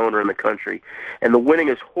winningest owner in the country, and the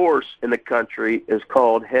winningest horse in the country is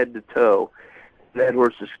called Head to Toe. That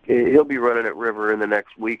horse he'll be running at River in the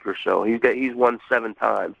next week or so. He's won 7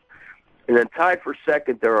 times, and then tied for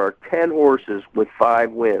second there are 10 horses with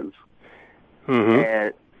 5 wins,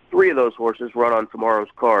 and 3 of those horses run on tomorrow's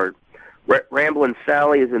card. Ramblin'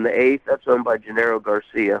 Sally is in the 8th. That's owned by Gennaro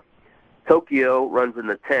Garcia. Tokyo runs in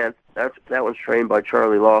the 10th. That one's trained by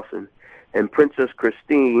Charlie Lawson. And Princess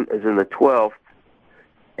Christine is in the 12th,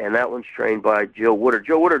 and that one's trained by Joe Woodard.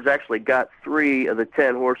 Joe Woodard's actually got 3 of the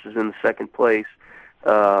 10 horses in the second place.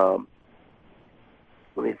 Let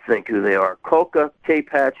me think who they are. Colca, Cape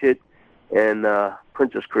Hatchet, and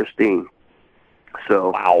Princess Christine.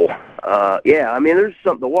 So, wow. Yeah, I mean, there's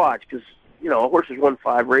something to watch because, you know, a horse has won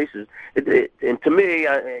 5 races. And to me,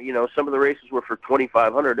 you know, some of the races were for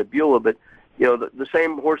 $2,500 at Beulah, but, you know, the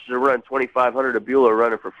same horses that run $2,500 at Beulah are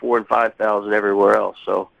running for $4,000 and $5,000 everywhere else.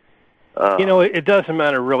 So, you know, it doesn't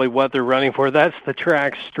matter really what they're running for. That's the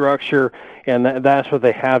track structure, and that's what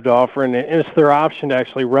they have to offer, and it's their option to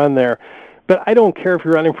actually run there. But I don't care if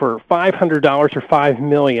you're running for $500 or $5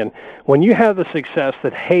 million. When you have the success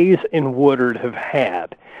that Hayes and Woodard have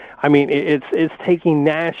had, I mean, it's taking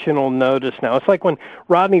national notice now. It's like when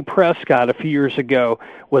Rodney Prescott a few years ago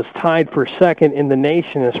was tied for second in the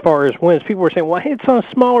nation as far as wins. People were saying, well, it's on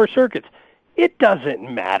smaller circuits. It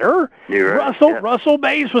doesn't matter. You're right. Russell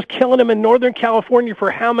Bays was killing him in Northern California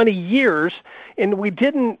for how many years, and we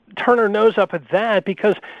didn't turn our nose up at that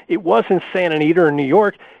because it wasn't Santa Anita or New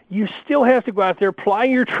York. You still have to go out there, ply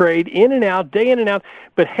your trade, in and out, day in and out.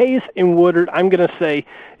 But Hayes and Woodard, I'm going to say,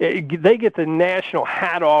 they get the national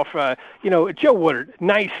hat off. You know, Joe Woodard,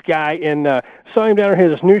 nice guy, and saw him down there,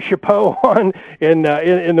 his new chapeau on in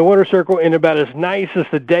the winter circle, and about as nice as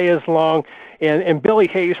the day is long. And Billy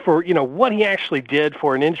Hayes for, you know, what he actually did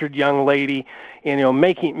for an injured young lady and, you know,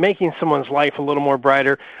 making someone's life a little more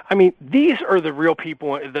brighter. I mean, these are the real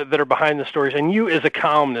people that are behind the stories. And you as a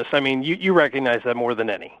columnist, I mean, you recognize that more than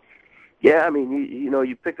any. Yeah, I mean, you know,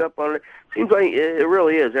 you pick up on it. Seems like it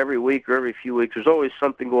really is every week or every few weeks. There's always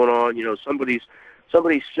something going on. You know, somebody's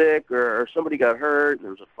sick or somebody got hurt, and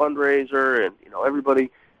there's a fundraiser, and, you know,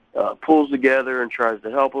 everybody pulls together and tries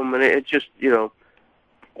to help them. And it just, you know,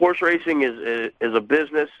 horse racing is a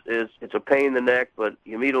business. It's a pain in the neck, but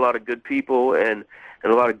you meet a lot of good people and a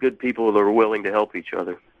lot of good people that are willing to help each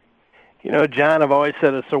other. You know, John, I've always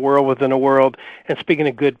said it's a world within a world. And speaking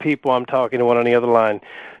of good people, I'm talking to one on the other line.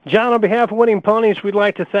 John, on behalf of Winning Ponies, we'd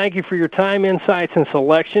like to thank you for your time, insights, and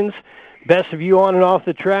selections. Best of you on and off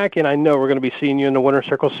the track, and I know we're going to be seeing you in the winter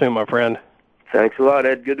circle soon, my friend. Thanks a lot,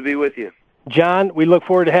 Ed. Good to be with you. John, we look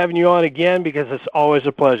forward to having you on again because it's always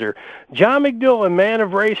a pleasure. John McDougal, a man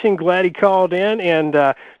of racing, glad he called in and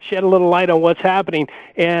shed a little light on what's happening.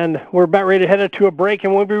 And we're about ready to head to a break,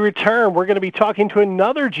 and when we return, we're going to be talking to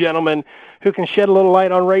another gentleman who can shed a little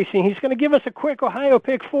light on racing. He's going to give us a quick Ohio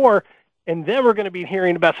Pick 4, and then we're going to be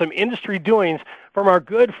hearing about some industry doings from our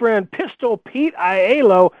good friend Pistol Pete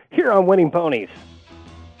Aiello here on Winning Ponies.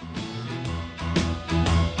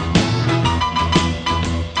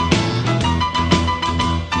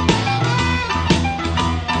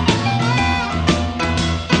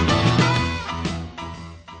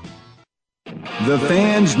 The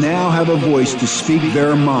fans now have a voice to speak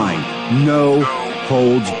their mind. No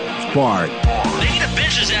holds barred. They need to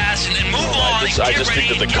bench his ass and move on. I just think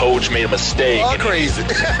that the coach made a mistake. All crazy.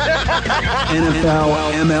 NFL,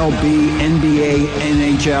 MLB, NBA,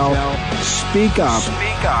 NHL. Speak up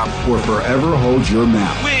or forever hold your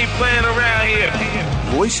mouth. We ain't playing around here.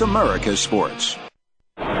 Voice America Sports.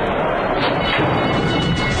 And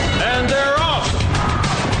they're off.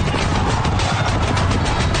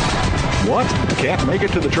 What? Can't make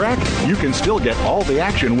it to the track? You can still get all the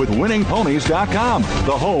action with winningponies.com,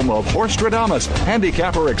 the home of Horstradamus,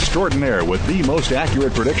 handicapper extraordinaire with the most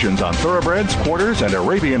accurate predictions on thoroughbreds, quarters, and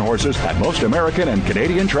Arabian horses at most American and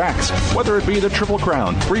Canadian tracks. Whether it be the Triple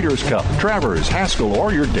Crown, Breeders' Cup, Travers, Haskell,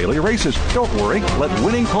 or your daily races, don't worry. Let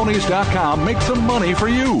winningponies.com make some money for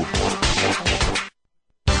you.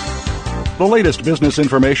 The latest business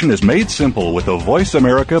information is made simple with the Voice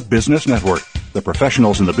America Business Network. The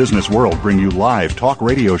professionals in the business world bring you live talk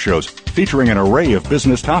radio shows featuring an array of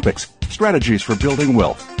business topics, strategies for building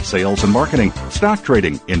wealth, sales and marketing, stock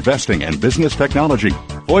trading, investing, and business technology.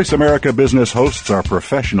 Voice America Business hosts are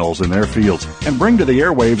professionals in their fields and bring to the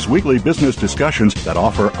airwaves weekly business discussions that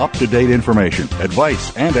offer up-to-date information,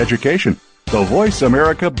 advice, and education. The Voice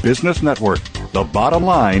America Business Network, the bottom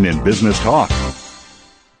line in business talk.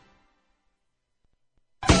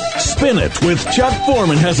 Spin It with Chuck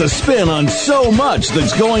Foreman has a spin on so much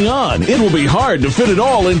that's going on. It will be hard to fit it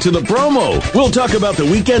all into the promo. We'll talk about the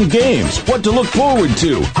weekend games, what to look forward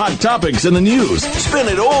to, hot topics in the news. Spin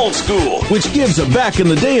It old school, which gives a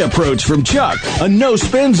back-in-the-day approach from Chuck. A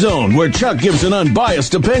no-spin zone where Chuck gives an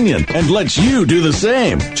unbiased opinion and lets you do the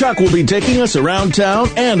same. Chuck will be taking us around town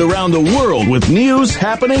and around the world with news,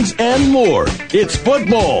 happenings, and more. It's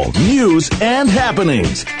football, news, and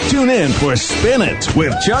happenings. Tune in for Spin It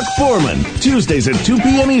with Chuck Foreman. Tuesdays at 2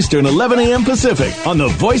 p.m. Eastern, 11 a.m. Pacific on the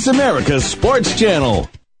Voice America Sports Channel.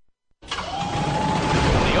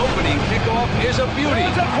 The opening kickoff is a beauty.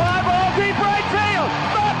 It's a fly ball deep right field.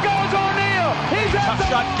 Back goes O'Neal. He's at the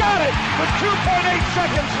shot. Got it with 2.8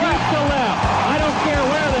 seconds left to left. I don't care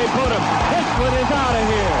where they put him. This one is out of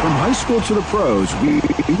here. From high school to the pros,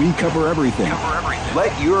 we cover everything.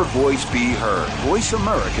 Let your voice be heard. Voice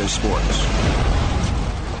America Sports.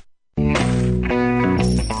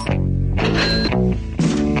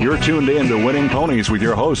 You're tuned in to Winning Ponies with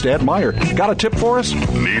your host, Ed Meyer. Got a tip for us?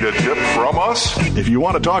 Need a tip from us? If you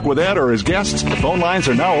want to talk with Ed or his guests, the phone lines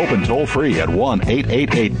are now open toll-free at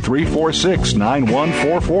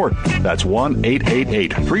 1-888-346-9144. That's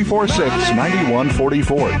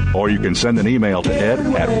 1-888-346-9144. Or you can send an email to ed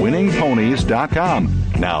at winningponies.com.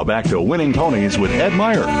 Now back to Winning Ponies with Ed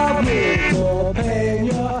Meyer.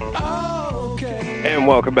 And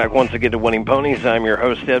welcome back once again to Winning Ponies. I'm your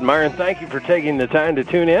host, Ed Meyer, and thank you for taking the time to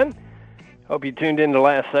tune in. Hope you tuned in to the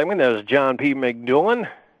last segment. That was John P. McDoulan,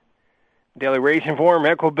 Daily Racing Forum,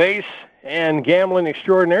 Equibase, and Gambling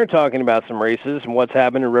Extraordinaire, talking about some races and what's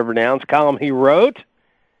happened in River Downs. Column he wrote.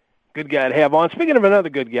 Good guy to have on. Speaking of another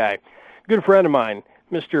good guy, good friend of mine,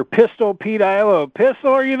 Mr. Pistol Pete Aiello.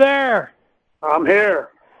 Pistol, are you there? I'm here.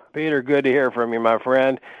 Peter, good to hear from you, my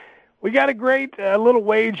friend. We got a great little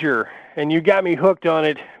wager, and you got me hooked on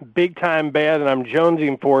it big time bad, and I'm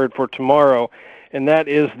jonesing for it for tomorrow, and that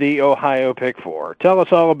is the Ohio Pick 4. Tell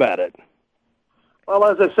us all about it. Well,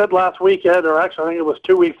 as I said last weekend, or actually I think it was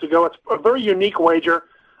 2 weeks ago, it's a very unique wager.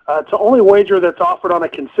 It's the only wager that's offered on a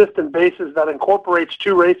consistent basis that incorporates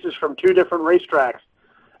two races from two different racetracks.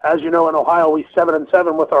 As you know, in Ohio, we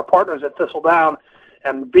 7-7 with our partners at Thistledown,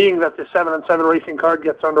 and being that the 7-7 racing card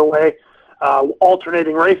gets underway,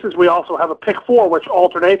 alternating races. We also have a Pick 4, which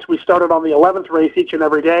alternates. We started on the 11th race each and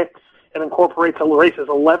every day and incorporates the races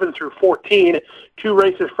 11 through 14, two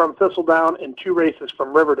races from Thistledown and two races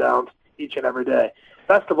from River Downs each and every day.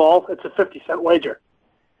 Best of all, it's a 50-cent wager.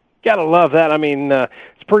 Gotta love that. I mean,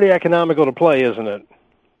 it's pretty economical to play, isn't it?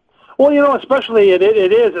 Well, you know, especially it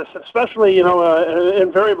is, especially, you know,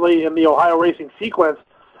 invariably in the Ohio racing sequence,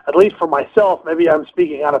 at least for myself, maybe I'm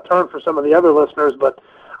speaking out of turn for some of the other listeners, but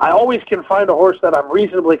I always can find a horse that I'm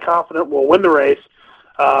reasonably confident will win the race,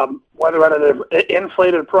 whether at an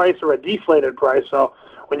inflated price or a deflated price. So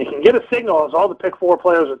when you can get a signal, as all the Pick 4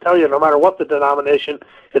 players will tell you, no matter what the denomination,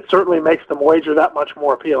 it certainly makes them wager that much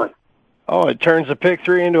more appealing. Oh, it turns a Pick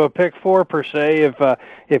 3 into a Pick 4 per se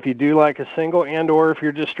if you do like a single and or if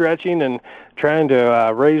you're just stretching and trying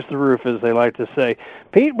to raise the roof, as they like to say.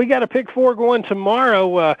 Pete, we got a Pick 4 going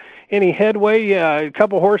tomorrow. Any headway, a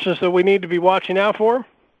couple horses that we need to be watching out for?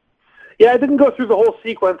 Yeah, I didn't go through the whole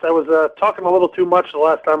sequence. I was talking a little too much the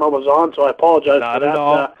last time I was on, so I apologize for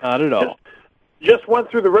that. Not at all. Just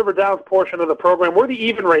went through the River Downs portion of the program. We're the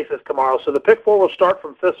even races tomorrow, so the Pick 4 will start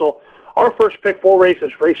from Thistle. Our first Pick 4 race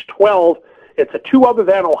is race 12. It's a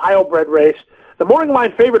two-other-than Ohio-bred race. The morning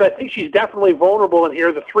line favorite, I think she's definitely vulnerable in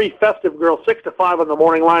here. The 3 Festive Girl, 6-5 on the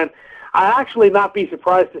morning line. I'd actually not be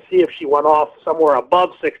surprised to see if she went off somewhere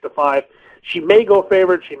above 6-5. She may go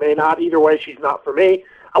favorite. She may not. Either way, she's not for me.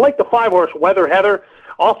 I like the 5-horse, Weather Heather,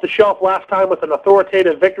 off the shelf last time with an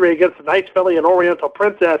authoritative victory against the Knights Filly and Oriental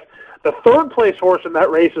Princess. The third-place horse in that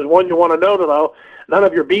race is one you want to know, though. None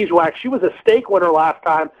of your beeswax. She was a stake winner last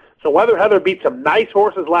time, so Weather Heather beat some nice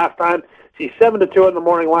horses last time. She's 7-2 in the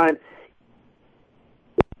morning line.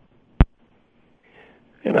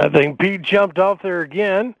 And I think Pete jumped off there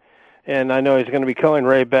again, and I know he's going to be coming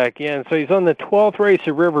right back in. So he's on the 12th race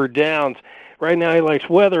at River Downs. Right now he likes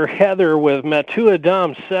Weather Heather with Matua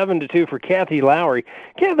Dom 7-2 for Kathy Lowry.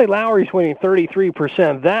 Kathy Lowry's winning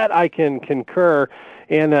 33%. That I can concur.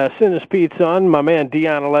 And as soon as Pete's on, my man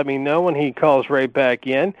Dion will let me know when he calls right back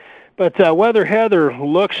in. But Weather Heather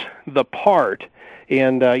looks the part.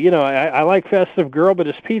 And, I like Festive Girl, but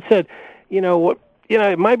as Pete said,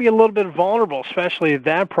 it might be a little bit vulnerable, especially at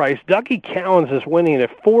that price. Dougie Cowans is winning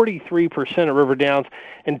at 43% at River Downs,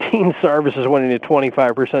 and Dean Sarvis is winning at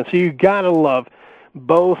 25%. So you got to love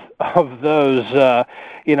both of those.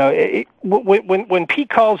 When Pete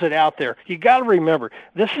calls it out there, you got to remember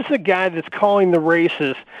this is the guy that's calling the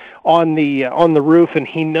races on the roof, and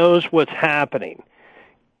he knows what's happening.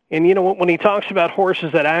 And when he talks about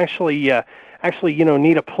horses that actually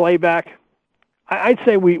need a playback, I'd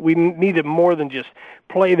say we need to more than just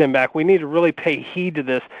play them back. We need to really pay heed to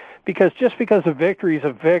this, because just because a victory is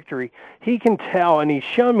a victory, he can tell, and he's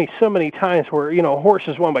shown me so many times where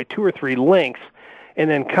horses won by 2 or 3 lengths, and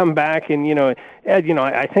then come back and Ed,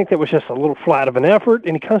 I think that was just a little flat of an effort,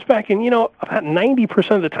 and he comes back and about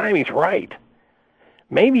 90% of the time he's right,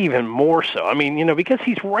 maybe even more so. I mean, because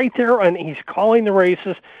he's right there and he's calling the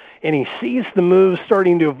races. And he sees the moves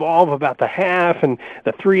starting to evolve about the half and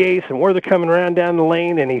the 3/8 and where they're coming around down the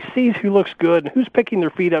lane, and he sees who looks good and who's picking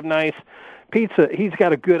their feet up nice. He's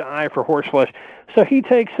got a good eye for horseflesh. So he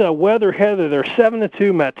takes Weather Heather. They're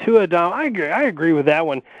 7-2. Matua Dom. I agree with that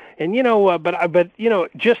one. And but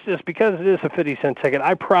just as because it is a 50-cent ticket,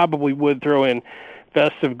 I probably would throw in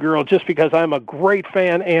Festive Girl, just because I'm a great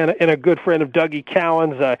fan and a good friend of Dougie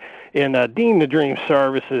Cowans, and Dean the Dream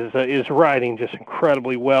Service is riding just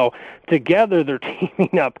incredibly well. Together, they're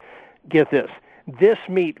teaming up. Get this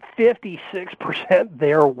meet 56%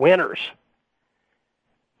 they're winners.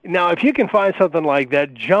 Now, if you can find something like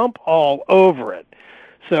that, jump all over it.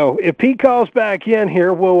 So if Pete calls back in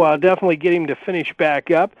here, we'll definitely get him to finish back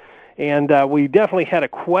up. And we definitely had a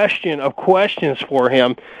question of questions for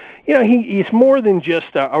him. He's more than just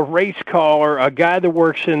a race caller, a guy that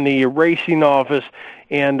works in the racing office,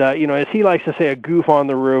 and, as he likes to say, a goof on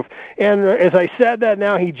the roof. And as I said that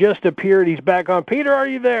now, he just appeared. He's back on. Peter, are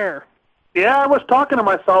you there? Yeah, I was talking to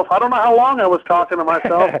myself. I don't know how long I was talking to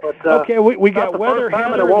myself. But, okay, we got Weather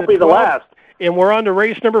Heather, and it won't be the last. And we're on to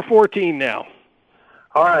race number 14 now.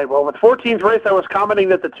 All right, well, with 14th race, I was commenting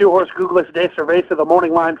that the 2-horse Googlis de Cerveza, the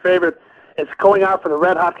morning line favorite, is going out for the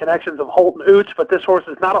red-hot connections of Holton Oots, but this horse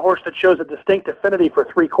is not a horse that shows a distinct affinity for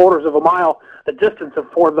 3/4 of a mile, the distance of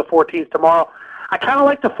the 14th tomorrow. I kind of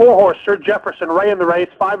like the 4-horse, Sir Jefferson Ray in the race,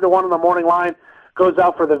 5-1 on the morning line, goes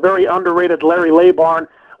out for the very underrated Larry Laybarn.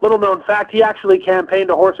 Little-known fact, he actually campaigned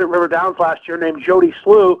a horse at River Downs last year named Jody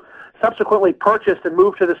Slew, subsequently purchased and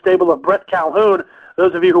moved to the stable of Brett Calhoun.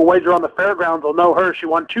 Those of you who wager on the fairgrounds will know her. She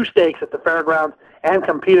won 2 stakes at the fairgrounds and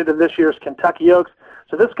competed in this year's Kentucky Oaks.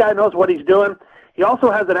 So this guy knows what he's doing. He also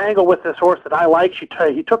has an angle with this horse that I like.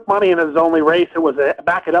 He took money in his only race. It was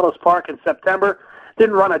back at Ellis Park in September.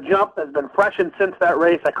 Didn't run a jump. Has been freshened since that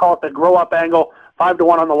race. I call it the grow-up angle.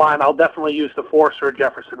 5-1 on the line. I'll definitely use the 4, Sir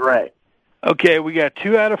Jefferson Ray. Okay, we got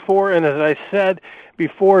 2 out of 4, and as I said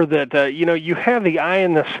before that, you have the eye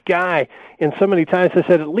in the sky, and so many times I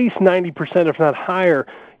said at least 90%, if not higher,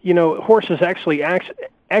 horses actually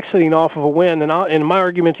exiting off of a win, and my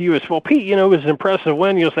argument to you is, well, Pete, it was an impressive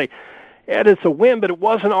win. You'll say, Ed, it's a win, but it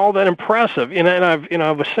wasn't all that impressive. And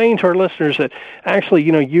I was saying to our listeners that actually,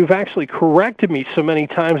 you've actually corrected me so many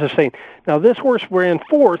times of saying, now this horse ran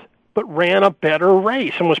 4th, but ran a better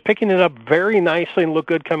race and was picking it up very nicely and looked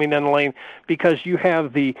good coming down the lane because you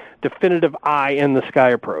have the definitive eye in the sky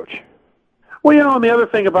approach. Well, and the other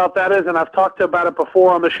thing about that is, and I've talked about it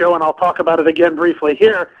before on the show, and I'll talk about it again briefly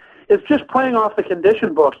here, is just playing off the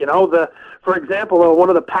condition book. For example, one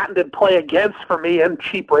of the patented play against for me in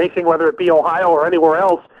cheap racing, whether it be Ohio or anywhere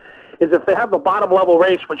else, is if they have the bottom level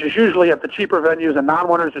race, which is usually at the cheaper venues and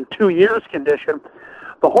non-winners in 2 years condition,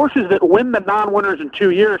 the horses that win the non-winners in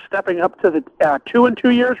 2 years, stepping up to the 2 and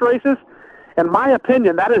 2 years races, in my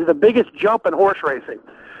opinion, that is the biggest jump in horse racing.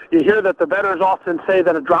 You hear that the bettors often say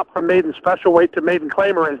that a drop from maiden special weight to maiden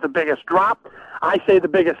claimer is the biggest drop. I say the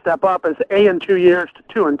biggest step up is A in 2 years to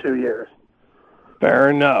 2 and 2 years. Fair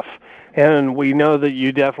enough. And we know that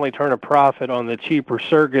you definitely turn a profit on the cheaper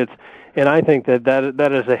circuits. And I think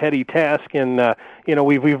that is a heady task. And,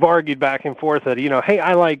 we've argued back and forth that, hey,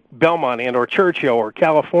 I like Belmont and or Churchill or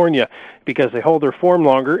California because they hold their form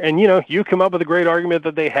longer. And, you come up with a great argument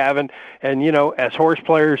that they haven't. And, as horse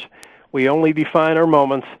players, we only define our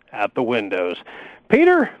moments at the windows.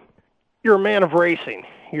 Peter, you're a man of racing.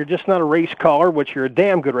 You're just not a race caller, which you're a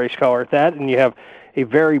damn good race caller at that, and you have a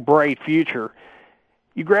very bright future.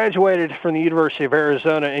 You graduated from the University of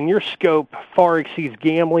Arizona, and your scope far exceeds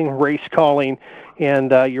gambling, race calling,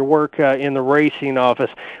 and your work in the racing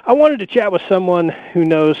office. I wanted to chat with someone who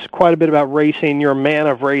knows quite a bit about racing. You're a man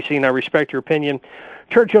of racing. I respect your opinion.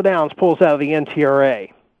 Churchill Downs pulls out of the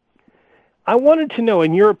NTRA. I wanted to know,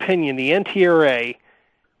 in your opinion, the NTRA,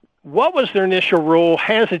 What was their initial rule?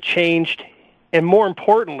 Has it changed? And more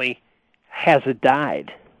importantly, has it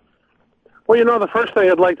died? Well, the first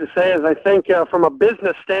thing I'd like to say is I think from a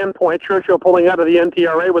business standpoint, Churchill pulling out of the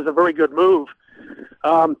NTRA was a very good move.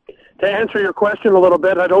 To answer your question a little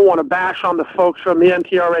bit, I don't want to bash on the folks from the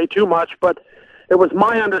NTRA too much, but it was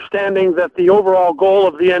my understanding that the overall goal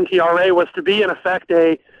of the NTRA was to be, in effect,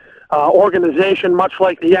 a organization much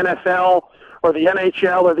like the NFL or the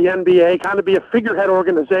NHL or the NBA, kind of be a figurehead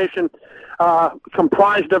organization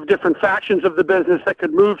comprised of different factions of the business that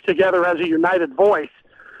could move together as a united voice.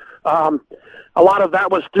 A lot of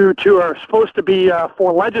that was due to, or supposed to be,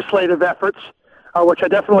 for legislative efforts, which I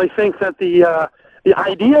definitely think that the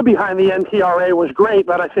idea behind the NTRA was great,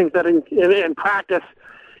 but I think that in practice,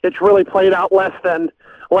 it's really played out less than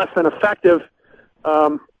effective.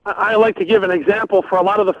 I like to give an example for a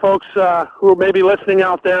lot of the folks who may be listening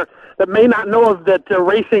out there that may not know that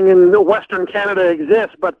racing in Western Canada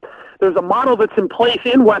exists, but there's a model that's in place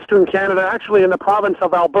in Western Canada, actually in the province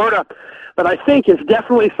of Alberta, that I think is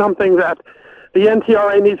definitely something that the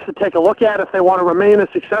NTRA needs to take a look at if they want to remain a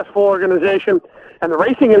successful organization, and the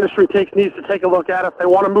racing industry needs to take a look at if they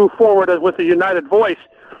want to move forward with a united voice.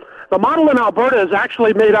 The model in Alberta is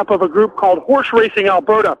actually made up of a group called Horse Racing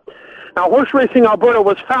Alberta. Now, Horse Racing Alberta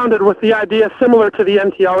was founded with the idea similar to the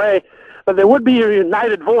NTRA, that there would be a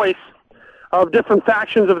united voice of different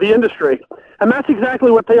factions of the industry. And that's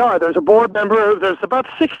exactly what they are. There's a board member. There's about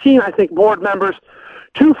 16, I think, board members,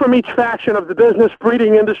 2 from each faction of the business,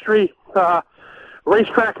 breeding industry,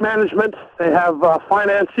 racetrack management. They have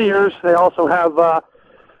financiers. They also have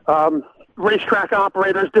racetrack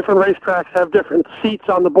operators. Different racetracks have different seats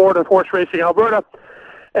on the board of Horse Racing Alberta.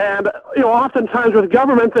 And, oftentimes with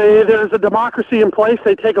government, there's a democracy in place.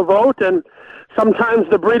 They take a vote, and sometimes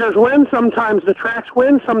the breeders win, sometimes the tracks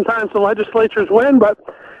win, sometimes the legislatures win, but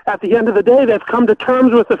at the end of the day, they've come to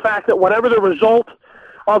terms with the fact that whatever the result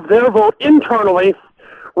of their vote internally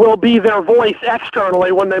will be their voice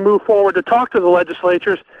externally when they move forward to talk to the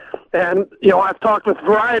legislatures. And, I've talked with a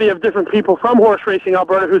variety of different people from Horse Racing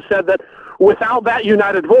Alberta who said that without that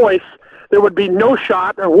united voice, there would be no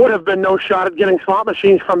shot, or would have been no shot, at getting slot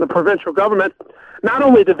machines from the provincial government. Not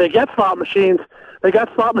only did they get slot machines, they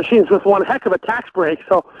got slot machines with one heck of a tax break.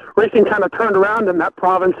 So racing kind of turned around in that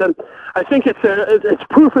province, and I think it's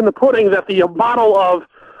proof in the pudding that the model of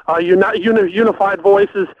unified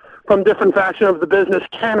voices from different factions of the business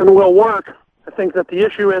can and will work. I think that the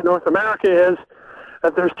issue in North America is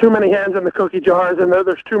that there's too many hands in the cookie jars, and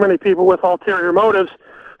there's too many people with ulterior motives.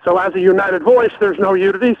 So as a united voice, there's no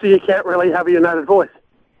unity, so you can't really have a united voice.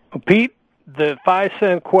 Well, Pete, the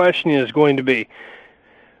 5-cent question is going to be,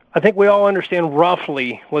 I think we all understand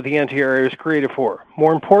roughly what the NTRA is created for.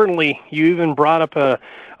 More importantly, you even brought up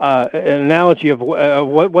an analogy of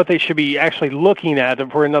what they should be actually looking at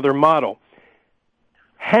for another model.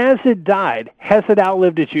 Has it died? Has it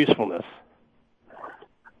outlived its usefulness?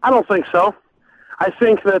 I don't think so. I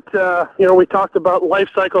think that, we talked about life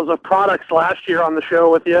cycles of products last year on the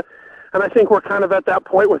show with you, and I think we're kind of at that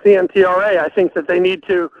point with the NTRA. I think that they need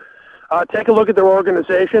to take a look at their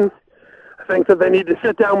organization. I think that they need to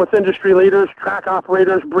sit down with industry leaders, track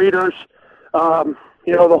operators, breeders, the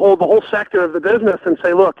whole sector of the business and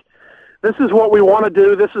say, look, this is what we want to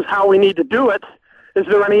do. This is how we need to do it. Is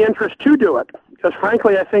there any interest to do it? Because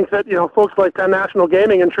frankly, I think that, folks like National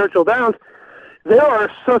Gaming and Churchill Downs, they are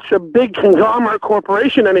such a big conglomerate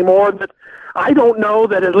corporation anymore that I don't know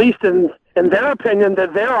that, at least in their opinion,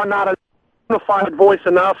 that they are not a unified voice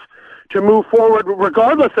enough to move forward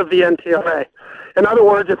regardless of the NTRA. In other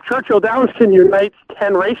words, if Churchill Downs can unite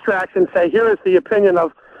 10 racetracks and say, here is the opinion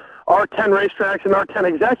of our 10 racetracks and our 10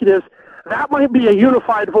 executives, that might be a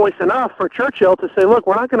unified voice enough for Churchill to say, look,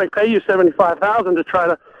 we're not going to pay you $75,000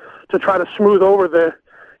 to try to smooth over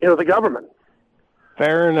the government.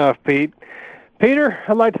 Fair enough, Pete. Peter,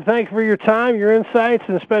 I'd like to thank you for your time, your insights,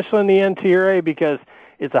 and especially on the NTRA, because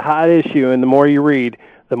it's a hot issue, and the more you read,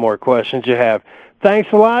 the more questions you have.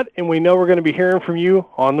 Thanks a lot, and we know we're going to be hearing from you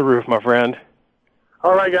on the roof, my friend.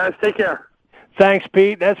 All right, guys. Take care. Thanks,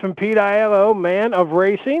 Pete. That's from Pete Aiello, man of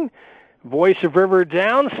racing, voice of River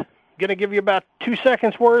Downs. Going to give you about 2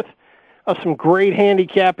 seconds worth of some great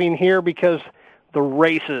handicapping here because the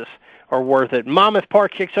races are worth it. Monmouth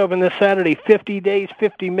Park kicks open this Saturday, 50 days,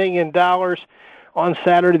 $50 million. On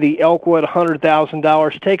Saturday, the Elkwood,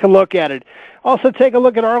 $100,000. Take a look at it. Also, take a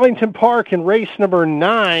look at Arlington Park in race number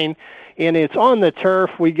 9, and it's on the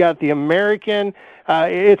turf. We got the American.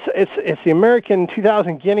 It's the American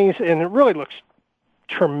 2000 Guineas, and it really looks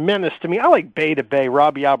tremendous to me. I like Bay to Bay,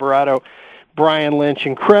 Robbie Alvarado, Brian Lynch,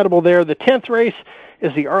 incredible there. The 10th race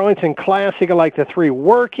is the Arlington Classic. I like the 3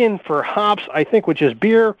 Working for hops, I think, which is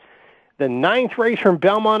beer. the 9th race from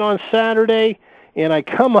Belmont on Saturday, and I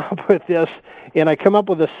come up with this, and I come up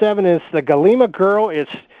with a 7. It's the Galima Girl.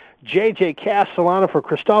 It's J.J. Castellano for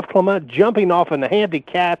Christophe Clement, jumping off in the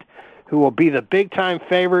handicap, who will be the big-time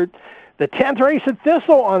favorite. The 10th race at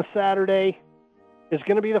Thistle on Saturday is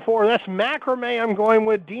going to be the 4. That's Macrame. I'm going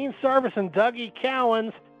with Dean Sarvis and Dougie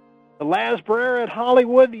Cowans. The Las Brera at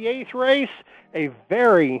Hollywood, the 8th race, a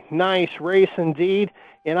very nice race indeed.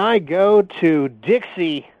 And I go to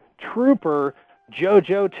Dixie Trooper,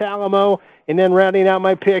 JoJo Talamo. And then rounding out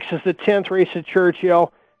my picks is the 10th race at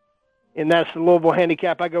Churchill. And that's the Louisville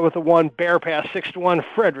handicap. I go with the 1 Bear Pass, 6-1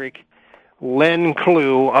 Frederick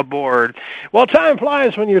Lenclue aboard. Well, time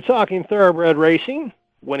flies when you're talking thoroughbred racing.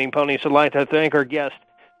 Winning Ponies would like to thank our guest,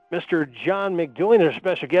 Mr. John McDougal, our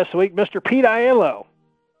special guest of the week, Mr. Pete Aiello.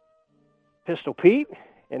 Pistol Pete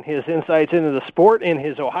and his insights into the sport and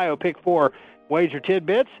his Ohio Pick 4 wager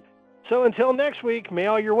tidbits. So until next week, may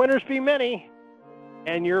all your winners be many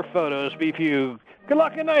and your photos be few. Good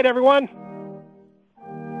luck and night, everyone.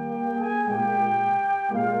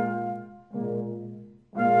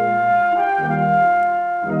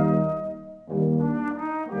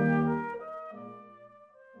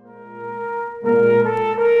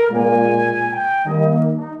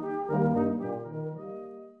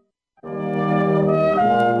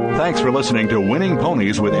 Thanks for listening to Winning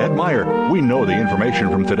Ponies with Ed Meyer. We know the information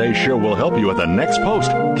from today's show will help you at the next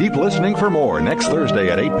post. Keep listening for more next Thursday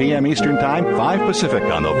at 8 p.m. Eastern Time, 5 Pacific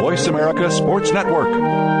on the Voice America Sports Network.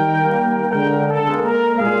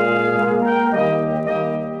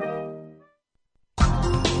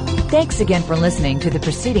 Thanks again for listening to the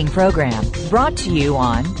preceding program, brought to you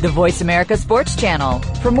on the Voice America Sports Channel.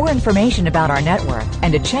 For more information about our network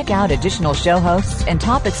and to check out additional show hosts and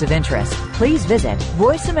topics of interest, please visit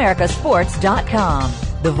voiceamericasports.com.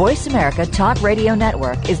 The Voice America Talk Radio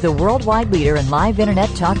Network is the worldwide leader in live Internet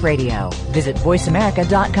talk radio. Visit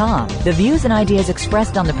voiceamerica.com. The views and ideas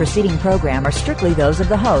expressed on the preceding program are strictly those of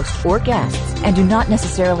the host or guests and do not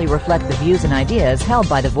necessarily reflect the views and ideas held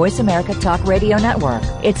by the Voice America Talk Radio Network,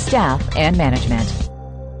 its staff, and management.